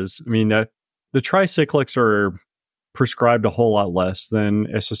does. I mean, the tricyclics are prescribed a whole lot less than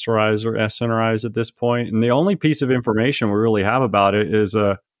SSRIs or SNRIs at this point. And the only piece of information we really have about it is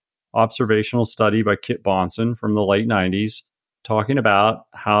a observational study by Kit Bonson from the late 90s talking about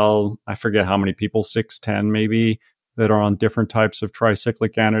how, I forget how many people, 610 maybe, that are on different types of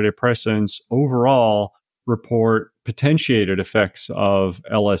tricyclic antidepressants overall report potentiated effects of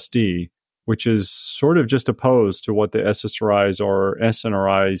LSD, which is sort of just opposed to what the SSRIs or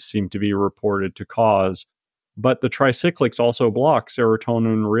SNRIs seem to be reported to cause. But the tricyclics also block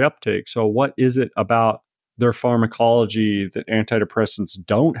serotonin reuptake. So what is it about their pharmacology that antidepressants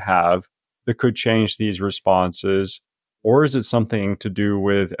don't have that could change these responses? Or is it something to do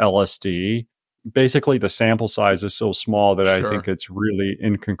with LSD? Basically, the sample size is so small that I think it's really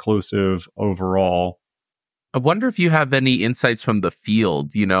inconclusive overall. I wonder if you have any insights from the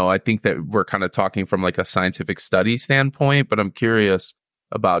field. I think that we're kind of talking from like a scientific study standpoint, but I'm curious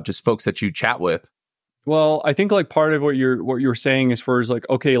about just folks that you chat with. Well, I think like part of what you're saying as far as like,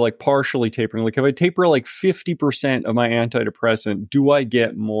 okay, like partially tapering, like if I taper like 50% of my antidepressant, do I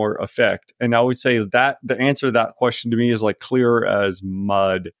get more effect? And I would say that the answer to that question to me is like clear as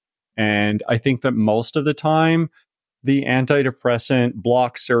mud. And I think that most of the time, the antidepressant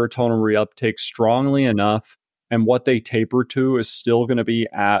blocks serotonin reuptake strongly enough, and what they taper to is still going to be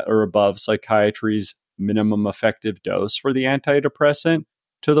at or above psychiatry's minimum effective dose for the antidepressant,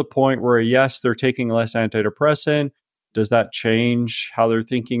 to the point where, yes, they're taking less antidepressant. Does that change how they're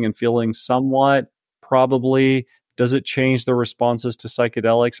thinking and feeling somewhat? Probably. Does it change their responses to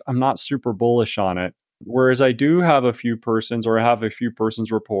psychedelics? I'm not super bullish on it. Whereas I do have a few persons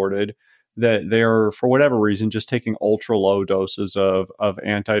reported that they're, for whatever reason, just taking ultra low doses of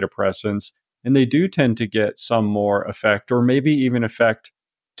antidepressants. And they do tend to get some more effect, or maybe even effect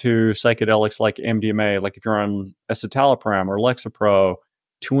to psychedelics like MDMA. Like if you're on escitalopram or Lexapro,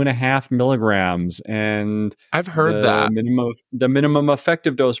 2.5 milligrams. And I've heard that the minimum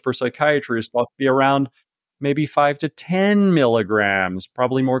effective dose for psychiatry is thought to be around maybe 5 to 10 milligrams,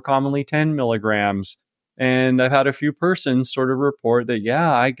 probably more commonly 10 milligrams. And I've had a few persons sort of report that,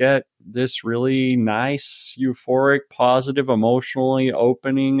 yeah, I get this really nice, euphoric, positive, emotionally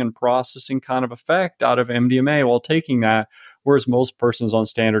opening and processing kind of effect out of MDMA while taking that. Whereas most persons on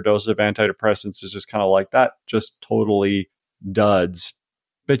standard doses of antidepressants is just kind of like that, just totally duds.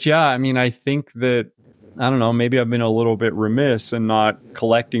 But yeah, I mean, I think that I don't know, maybe I've been a little bit remiss in not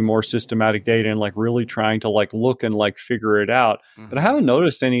collecting more systematic data and like really trying to like look and like figure it out. But I haven't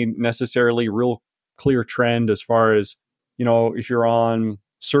noticed any necessarily real clear trend as far as, if you're on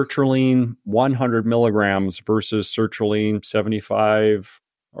sertraline 100 milligrams versus sertraline 75,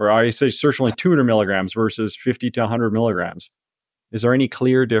 or I say sertraline 200 milligrams versus 50 to 100 milligrams. Is there any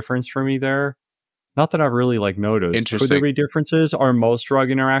clear difference for me there? Not that I've really like noticed. Interesting. Could there be differences? Are most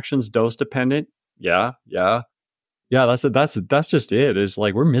drug interactions dose dependent? Yeah. That's just it. Is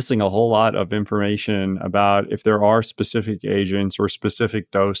like we're missing a whole lot of information about if there are specific agents or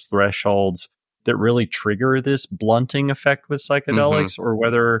specific dose thresholds that really trigger this blunting effect with psychedelics, or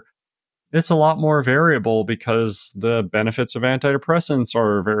whether it's a lot more variable because the benefits of antidepressants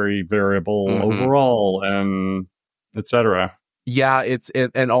are very variable overall, and etc. Yeah,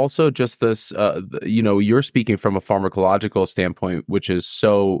 and also just this, you're speaking from a pharmacological standpoint, which is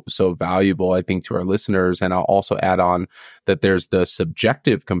so valuable, I think, to our listeners. And I'll also add on that there's the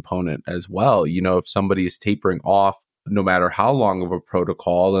subjective component as well. If somebody is tapering off, no matter how long of a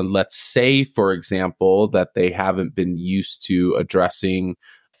protocol, and let's say, for example, that they haven't been used to addressing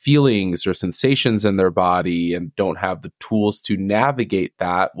feelings or sensations in their body and don't have the tools to navigate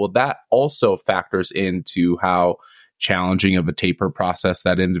that, well, that also factors into how challenging of a taper process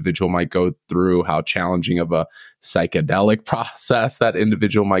that individual might go through, how challenging of a psychedelic process that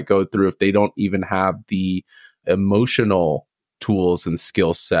individual might go through if they don't even have the emotional tools and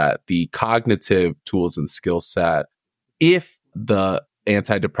skill set, the cognitive tools and skill set. If the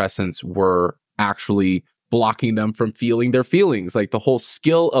antidepressants were actually blocking them from feeling their feelings, like the whole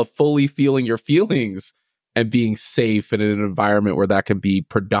skill of fully feeling your feelings and being safe in an environment where that can be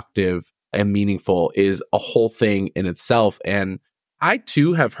productive and meaningful is a whole thing in itself. And I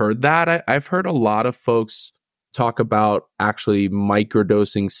too have heard that. I've heard a lot of folks talk about actually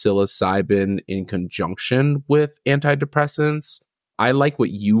microdosing psilocybin in conjunction with antidepressants. I like what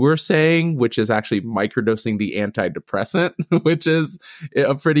you were saying, which is actually microdosing the antidepressant, which is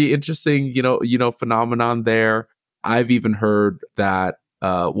a pretty interesting, phenomenon there. I've even heard that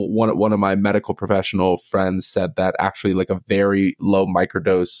one of my medical professional friends said that actually like a very low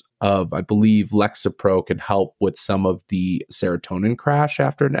microdose of, I believe, Lexapro can help with some of the serotonin crash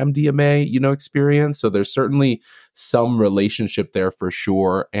after an MDMA, experience. So there's certainly some relationship there for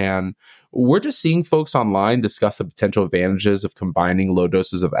sure. And we're just seeing folks online discuss the potential advantages of combining low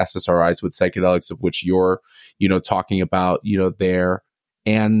doses of SSRIs with psychedelics, of which you're, talking about, there.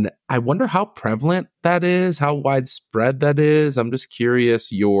 And I wonder how prevalent that is, how widespread that is. I'm just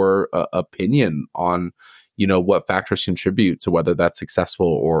curious your opinion on, what factors contribute to whether that's successful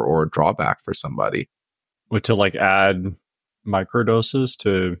or a drawback for somebody. What, to like add microdoses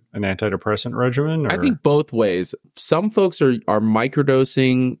to an antidepressant regimen? Or? I think both ways. Some folks are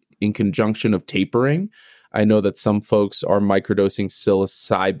microdosing in conjunction of tapering. I know that some folks are microdosing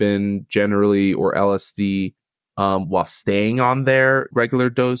psilocybin generally or LSD while staying on their regular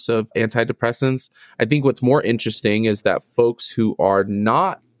dose of antidepressants. I think what's more interesting is that folks who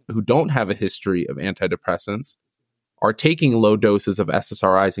don't have a history of antidepressants are taking low doses of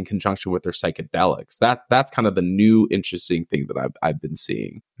SSRIs in conjunction with their psychedelics. That's kind of the new interesting thing that I've been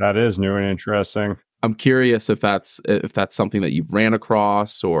seeing. That is new and interesting. I'm curious if that's something that you've ran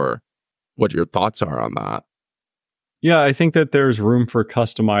across or what your thoughts are on that. Yeah, I think that there's room for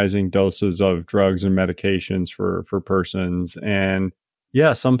customizing doses of drugs and medications for persons. And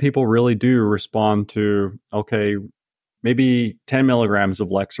yeah, some people really do respond to, okay, maybe 10 milligrams of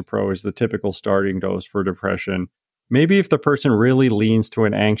Lexapro is the typical starting dose for depression. Maybe if the person really leans to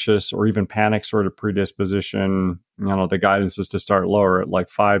an anxious or even panic sort of predisposition, the guidance is to start lower at like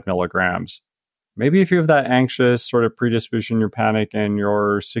 5 milligrams. Maybe if you have that anxious sort of predisposition, you're panic and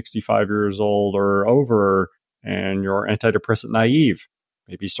you're 65 years old or over, and you're antidepressant naive,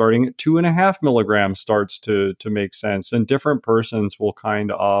 maybe starting at 2.5 milligrams starts to make sense. And different persons will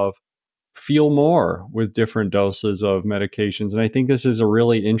kind of feel more with different doses of medications. And I think this is a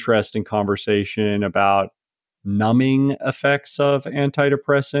really interesting conversation about numbing effects of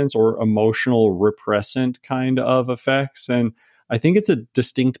antidepressants or emotional repressant kind of effects. And I think it's a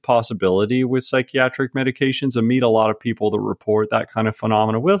distinct possibility with psychiatric medications. I meet a lot of people that report that kind of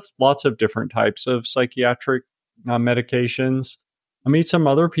phenomena with lots of different types of psychiatric medications. I meet some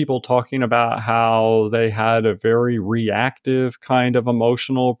other people talking about how they had a very reactive kind of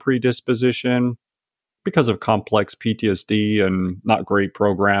emotional predisposition because of complex PTSD and not great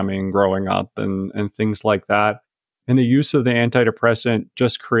programming growing up and things like that. And the use of the antidepressant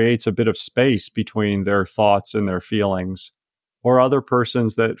just creates a bit of space between their thoughts and their feelings. Or other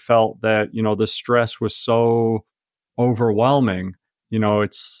persons that felt that, the stress was so overwhelming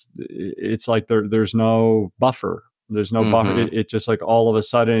it's like there's no buffer. There's no buffer. It just like all of a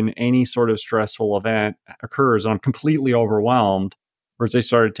sudden any sort of stressful event occurs and I'm completely overwhelmed. Whereas they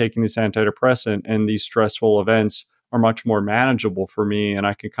started taking this antidepressant and these stressful events are much more manageable for me. And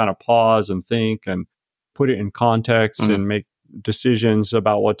I can kind of pause and think and put it in context and make decisions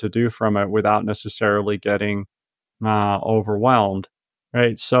about what to do from it without necessarily getting overwhelmed.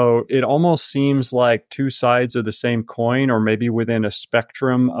 Right. So it almost seems like two sides of the same coin, or maybe within a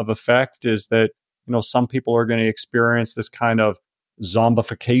spectrum of effect, is that, some people are going to experience this kind of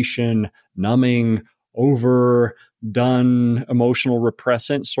zombification, numbing, overdone emotional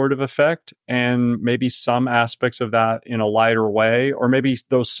repressant sort of effect. And maybe some aspects of that in a lighter way, or maybe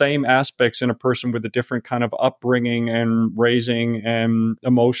those same aspects in a person with a different kind of upbringing and raising and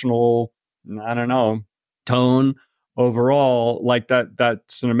emotional, tone overall, like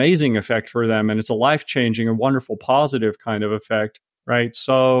that's an amazing effect for them. And it's a life-changing and wonderful, positive kind of effect, right?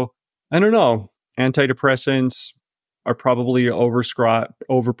 So I don't know. Antidepressants are probably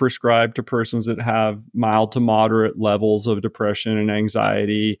overprescribed to persons that have mild to moderate levels of depression and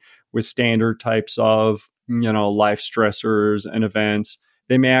anxiety with standard types of, life stressors and events.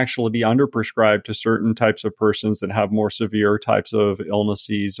 They may actually be underprescribed to certain types of persons that have more severe types of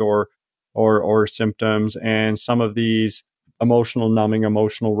illnesses or symptoms. And some of these emotional numbing,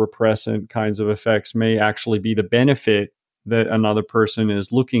 emotional repressant kinds of effects may actually be the benefit that another person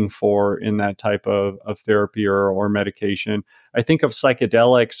is looking for in that type of therapy or medication. I think of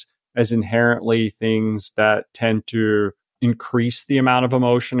psychedelics as inherently things that tend to increase the amount of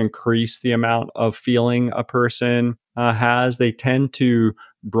emotion, increase the amount of feeling a person has. They tend to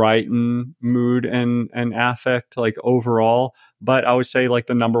brighten mood and affect, like overall. But I would say like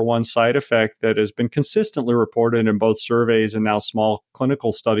the number one side effect that has been consistently reported in both surveys and now small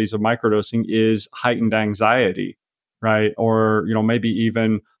clinical studies of microdosing is heightened anxiety, right? Or, maybe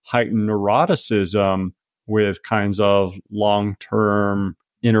even heightened neuroticism with kinds of long-term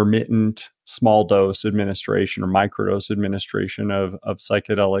intermittent small dose administration or microdose administration of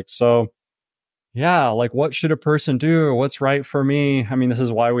psychedelics. So yeah, like what should a person do? What's right for me? I mean, this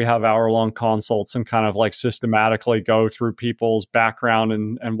is why we have hour-long consults and kind of like systematically go through people's background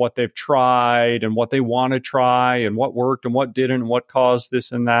and what they've tried and what they want to try and what worked and what didn't and what caused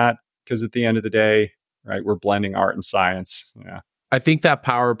this and that. Because at the end of the day, right, we're blending art and science. Yeah. I think that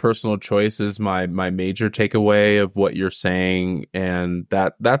power of personal choice is my major takeaway of what you're saying, and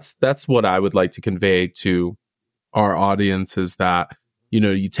that's what I would like to convey to our audience is that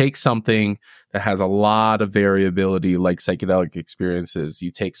you take something that has a lot of variability like psychedelic experiences,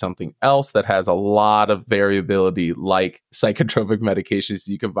 you take something else that has a lot of variability like psychotropic medications,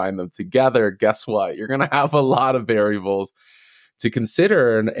 you combine them together, guess what? You're going to have a lot of variables to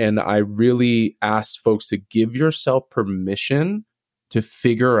consider, and I really ask folks to give yourself permission to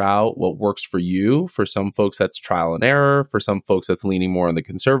figure out what works for you. For some folks, that's trial and error. For some folks, that's leaning more on the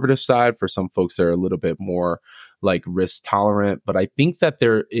conservative side. For some folks, they're a little bit more like risk tolerant. But I think that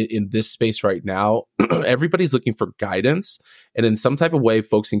they're in this space right now, everybody's looking for guidance. And in some type of way,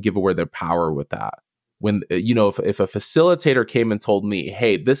 folks can give away their power with that. When, if a facilitator came and told me,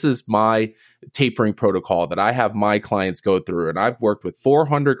 hey, this is my tapering protocol that I have my clients go through, and I've worked with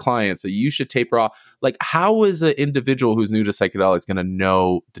 400 clients, so you should taper off. Like, how is an individual who's new to psychedelics going to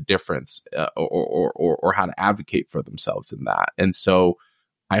know the difference or how to advocate for themselves in that? And so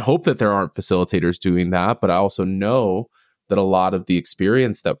I hope that there aren't facilitators doing that, but I also know that a lot of the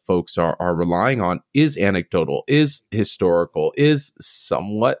experience that folks are relying on is anecdotal, is historical, is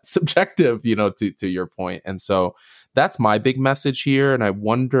somewhat subjective, to your point. And so that's my big message here. And I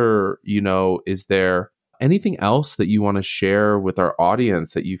wonder, is there anything else that you want to share with our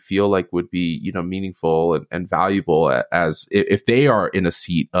audience that you feel like would be, meaningful and valuable as if they are in a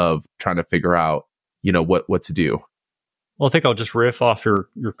seat of trying to figure out, what to do? Well, I think I'll just riff off your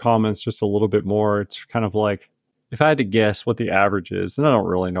comments just a little bit more. It's kind of like, if I had to guess what the average is, and I don't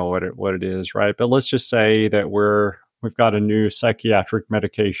really know what it is, right? But let's just say that we've got a new psychiatric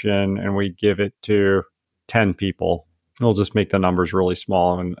medication and we give it to 10 people. We'll just make the numbers really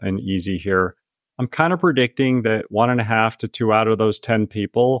small and easy here. I'm kind of predicting that 1.5 to 2 out of those 10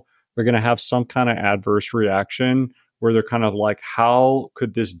 people are going to have some kind of adverse reaction where they're kind of like, how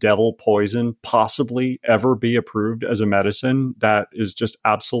could this devil poison possibly ever be approved as a medicine that is just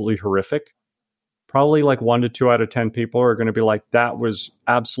absolutely horrific? Probably like 1 to 2 out of 10 people are going to be like, that was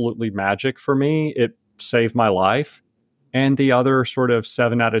absolutely magic for me. It saved my life. And the other sort of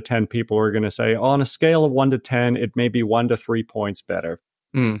 7 out of 10 people are going to say, on a scale of 1 to 10, it may be 1 to 3 points better.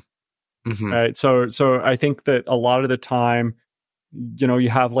 Mm-hmm. Right. So I think that a lot of the time, you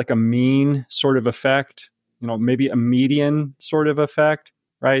have like a mean sort of effect maybe a median sort of effect,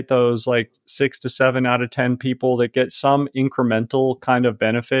 right? Those like 6 to 7 out of 10 people that get some incremental kind of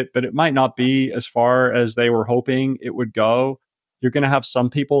benefit, but it might not be as far as they were hoping it would go. You're going to have some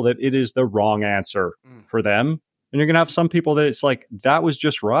people that it is the wrong answer for them. And you're going to have some people that it's like, that was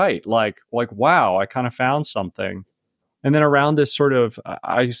just right. Like, wow, I kind of found something. And then around this sort of,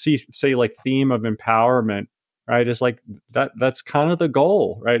 I say like theme of empowerment, right? It's like that's kind of the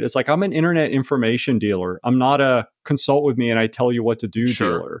goal, right? It's like, I'm an internet information dealer. I'm not a consult with me and I tell you what to do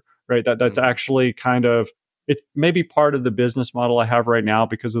dealer, right? That's actually kind of, it's maybe part of the business model I have right now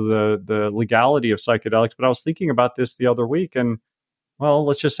because of the legality of psychedelics. But I was thinking about this the other week and, well,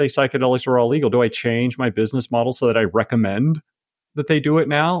 let's just say psychedelics are all legal. Do I change my business model so that I recommend that they do it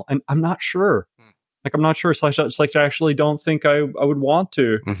now? And I'm not sure. Like, I'm not sure. It's like I actually don't think I would want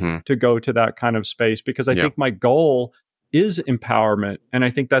to go to that kind of space because I think my goal is empowerment. And I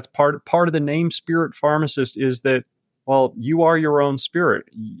think that's part of the name Spirit Pharmacist is that, well, you are your own spirit.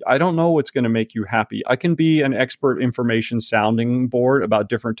 I don't know what's going to make you happy. I can be an expert information sounding board about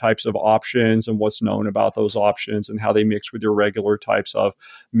different types of options and what's known about those options and how they mix with your regular types of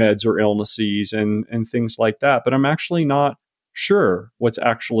meds or illnesses and things like that. But I'm actually not sure what's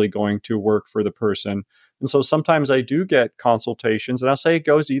actually going to work for the person. And so sometimes I do get consultations and I'll say it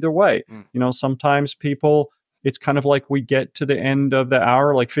goes either way. Sometimes people, it's kind of like we get to the end of the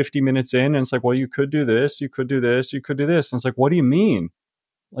hour, like 50 minutes in, and it's like, well, you could do this, you could do this, you could do this. And it's like, what do you mean?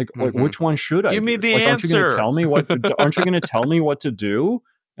 Like which one should I give me the answer? Aren't you going to tell me aren't you going to tell me what to do?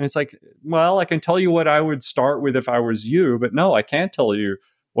 And it's like, well, I can tell you what I would start with if I was you, but no, I can't tell you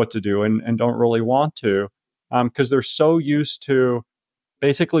what to do and don't really want to. Because they're so used to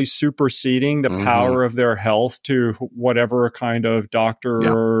basically superseding the power of their health to whatever kind of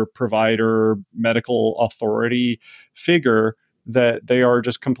doctor, provider, medical authority figure that they are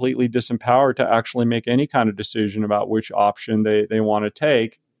just completely disempowered to actually make any kind of decision about which option they want to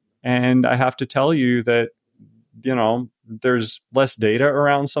take. And I have to tell you that, there's less data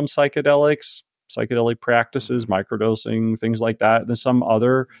around some psychedelic practices, microdosing, things like that, than some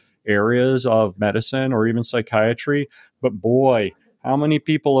other areas of medicine or even psychiatry. But boy, how many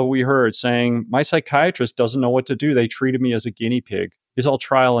people have we heard saying, my psychiatrist doesn't know what to do. They treated me as a guinea pig. It's all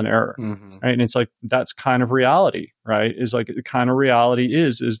trial and error. Right. And it's like, that's kind of reality, right? Is like the kind of reality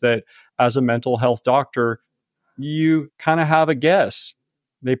is that as a mental health doctor, you kind of have a guess.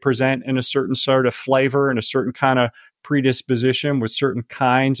 They present in a certain sort of flavor and a certain kind of predisposition with certain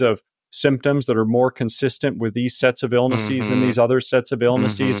kinds of symptoms that are more consistent with these sets of illnesses than these other sets of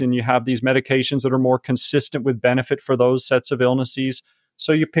illnesses. And you have these medications that are more consistent with benefit for those sets of illnesses.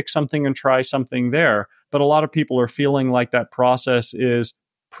 So you pick something and try something there. But a lot of people are feeling like that process is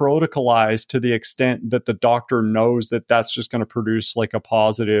protocolized to the extent that the doctor knows that that's just going to produce like a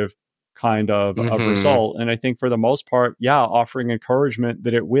positive kind of result. And I think for the most part, offering encouragement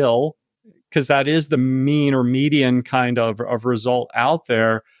that it will, because that is the mean or median kind of result out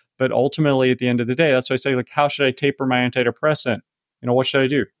there. But ultimately, at the end of the day, that's why I say, like, how should I taper my antidepressant? What should I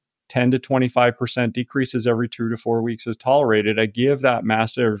do? 10 to 25% decreases every 2 to 4 weeks is tolerated. I give that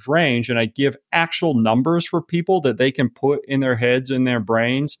massive range and I give actual numbers for people that they can put in their heads and their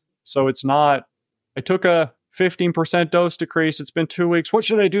brains. So it's not, I took a 15% dose decrease. It's been 2 weeks. What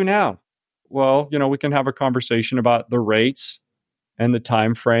should I do now? Well, we can have a conversation about the rates and the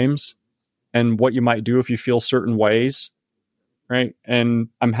time frames and what you might do if you feel certain ways. Right. And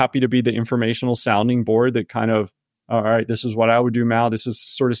I'm happy to be the informational sounding board that kind of, all right, this is what I would do now. This is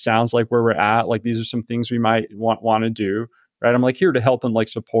sort of sounds like where we're at. Like, these are some things we might want to do. Right. I'm like here to help and like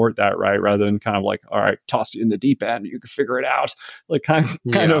support that. Right. Rather than kind of like, all right, toss you in the deep end. You can figure it out. Like kind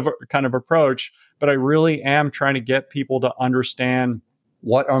of approach. But I really am trying to get people to understand,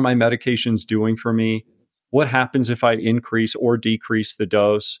 what are my medications doing for me? What happens if I increase or decrease the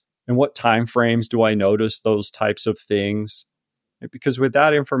dose? And what time frames do I notice those types of things? Because with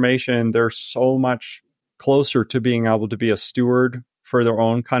that information, they're so much closer to being able to be a steward for their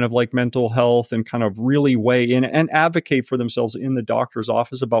own kind of like mental health and kind of really weigh in and advocate for themselves in the doctor's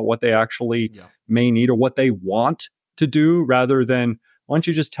office about what they actually may need or what they want to do, rather than, why don't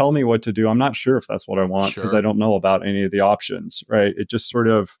you just tell me what to do? I'm not sure if that's what I want because I don't know about any of the options, right? It just sort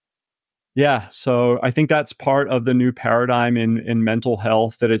of, so I think that's part of the new paradigm in mental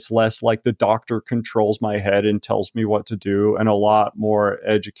health, that it's less like the doctor controls my head and tells me what to do, and a lot more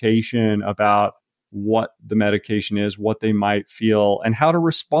education about what the medication is, what they might feel, and how to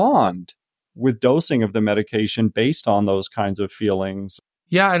respond with dosing of the medication based on those kinds of feelings.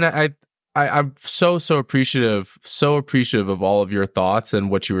 Yeah, and I'm so appreciative of all of your thoughts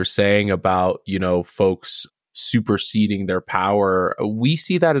and what you were saying about, folks superseding their power. We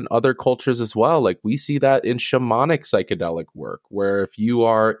see that in other cultures as well. Like we see that in shamanic psychedelic work, where if you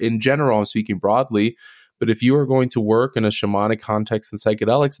are, in general, I'm speaking broadly, but if you are going to work in a shamanic context in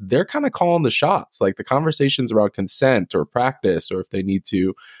psychedelics, they're kind of calling the shots. Like the conversations around consent or practice, or if they need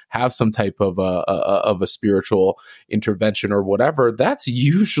to have some type of a spiritual intervention or whatever, that's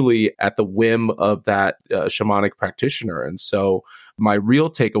usually at the whim of that shamanic practitioner. And so my real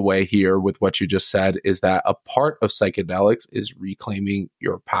takeaway here with what you just said is that a part of psychedelics is reclaiming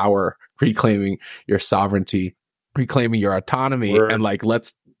your power, reclaiming your sovereignty, reclaiming your autonomy. Word. And like,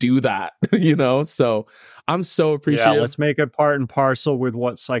 let's do that, So I'm so appreciative. Yeah, let's make it part and parcel with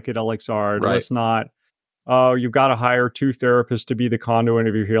what psychedelics are. Right. Let's not, you've got to hire 2 therapists to be the conduit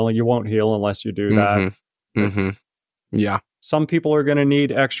of your healing. You won't heal unless you do that. Yeah. Some people are going to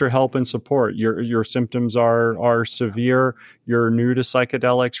need extra help and support. Your symptoms are severe. You're new to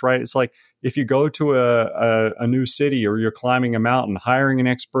psychedelics, right? It's like if you go to a new city or you're climbing a mountain, hiring an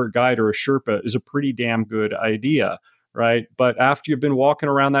expert guide or a Sherpa is a pretty damn good idea, right? But after you've been walking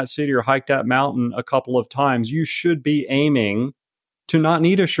around that city or hiked that mountain a couple of times, you should be aiming to not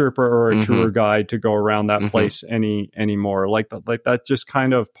need a Sherpa or a tour guide to go around that place anymore. Like that's just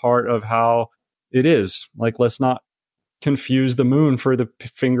kind of part of how it is. Like, let's not confuse the moon for the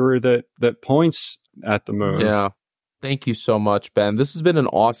finger that points at the moon. Yeah. Thank you so much, Ben. This has been an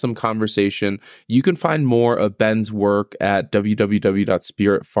awesome conversation. You can find more of Ben's work at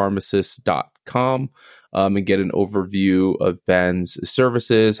www.spiritpharmacist.com and get an overview of Ben's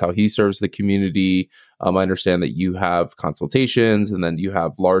services, how he serves the community. I understand that you have consultations and then you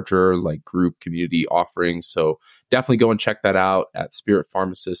have larger like group community offerings. So definitely go and check that out at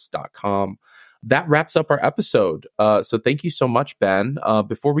spiritpharmacist.com. That wraps up our episode. So thank you so much, Ben.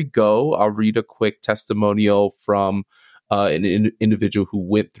 Before we go, I'll read a quick testimonial from an individual who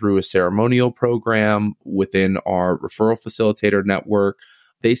went through a ceremonial program within our referral facilitator network.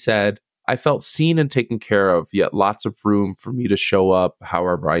 They said, I felt seen and taken care of, yet lots of room for me to show up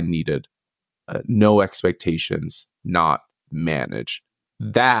however I needed. No expectations, not managed.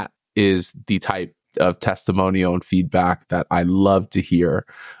 That is the type of testimonial and feedback that I love to hear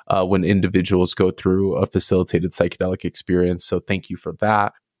when individuals go through a facilitated psychedelic experience. So thank you for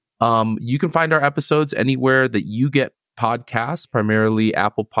that. You can find our episodes anywhere that you get podcasts, primarily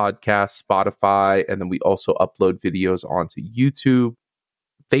Apple Podcasts, Spotify, and then we also upload videos onto YouTube.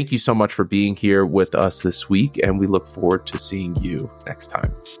 Thank you so much for being here with us this week, and we look forward to seeing you next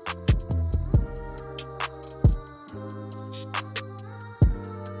time.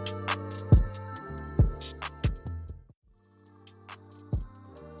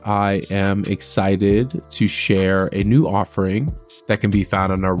 I am excited to share a new offering that can be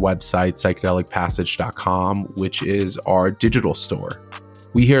found on our website, psychedelicpassage.com, which is our digital store.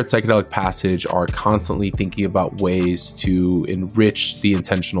 We here at Psychedelic Passage are constantly thinking about ways to enrich the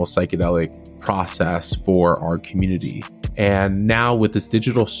intentional psychedelic process for our community. And now with this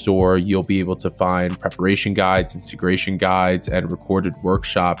digital store, you'll be able to find preparation guides, integration guides, and recorded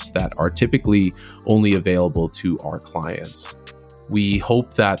workshops that are typically only available to our clients. We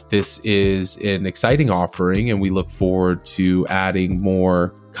hope that this is an exciting offering, and we look forward to adding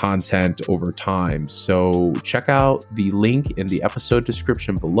more content over time. So check out the link in the episode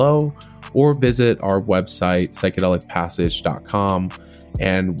description below, or visit our website, psychedelicpassage.com.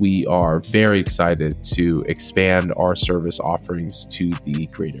 And we are very excited to expand our service offerings to the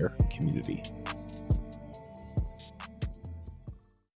greater community.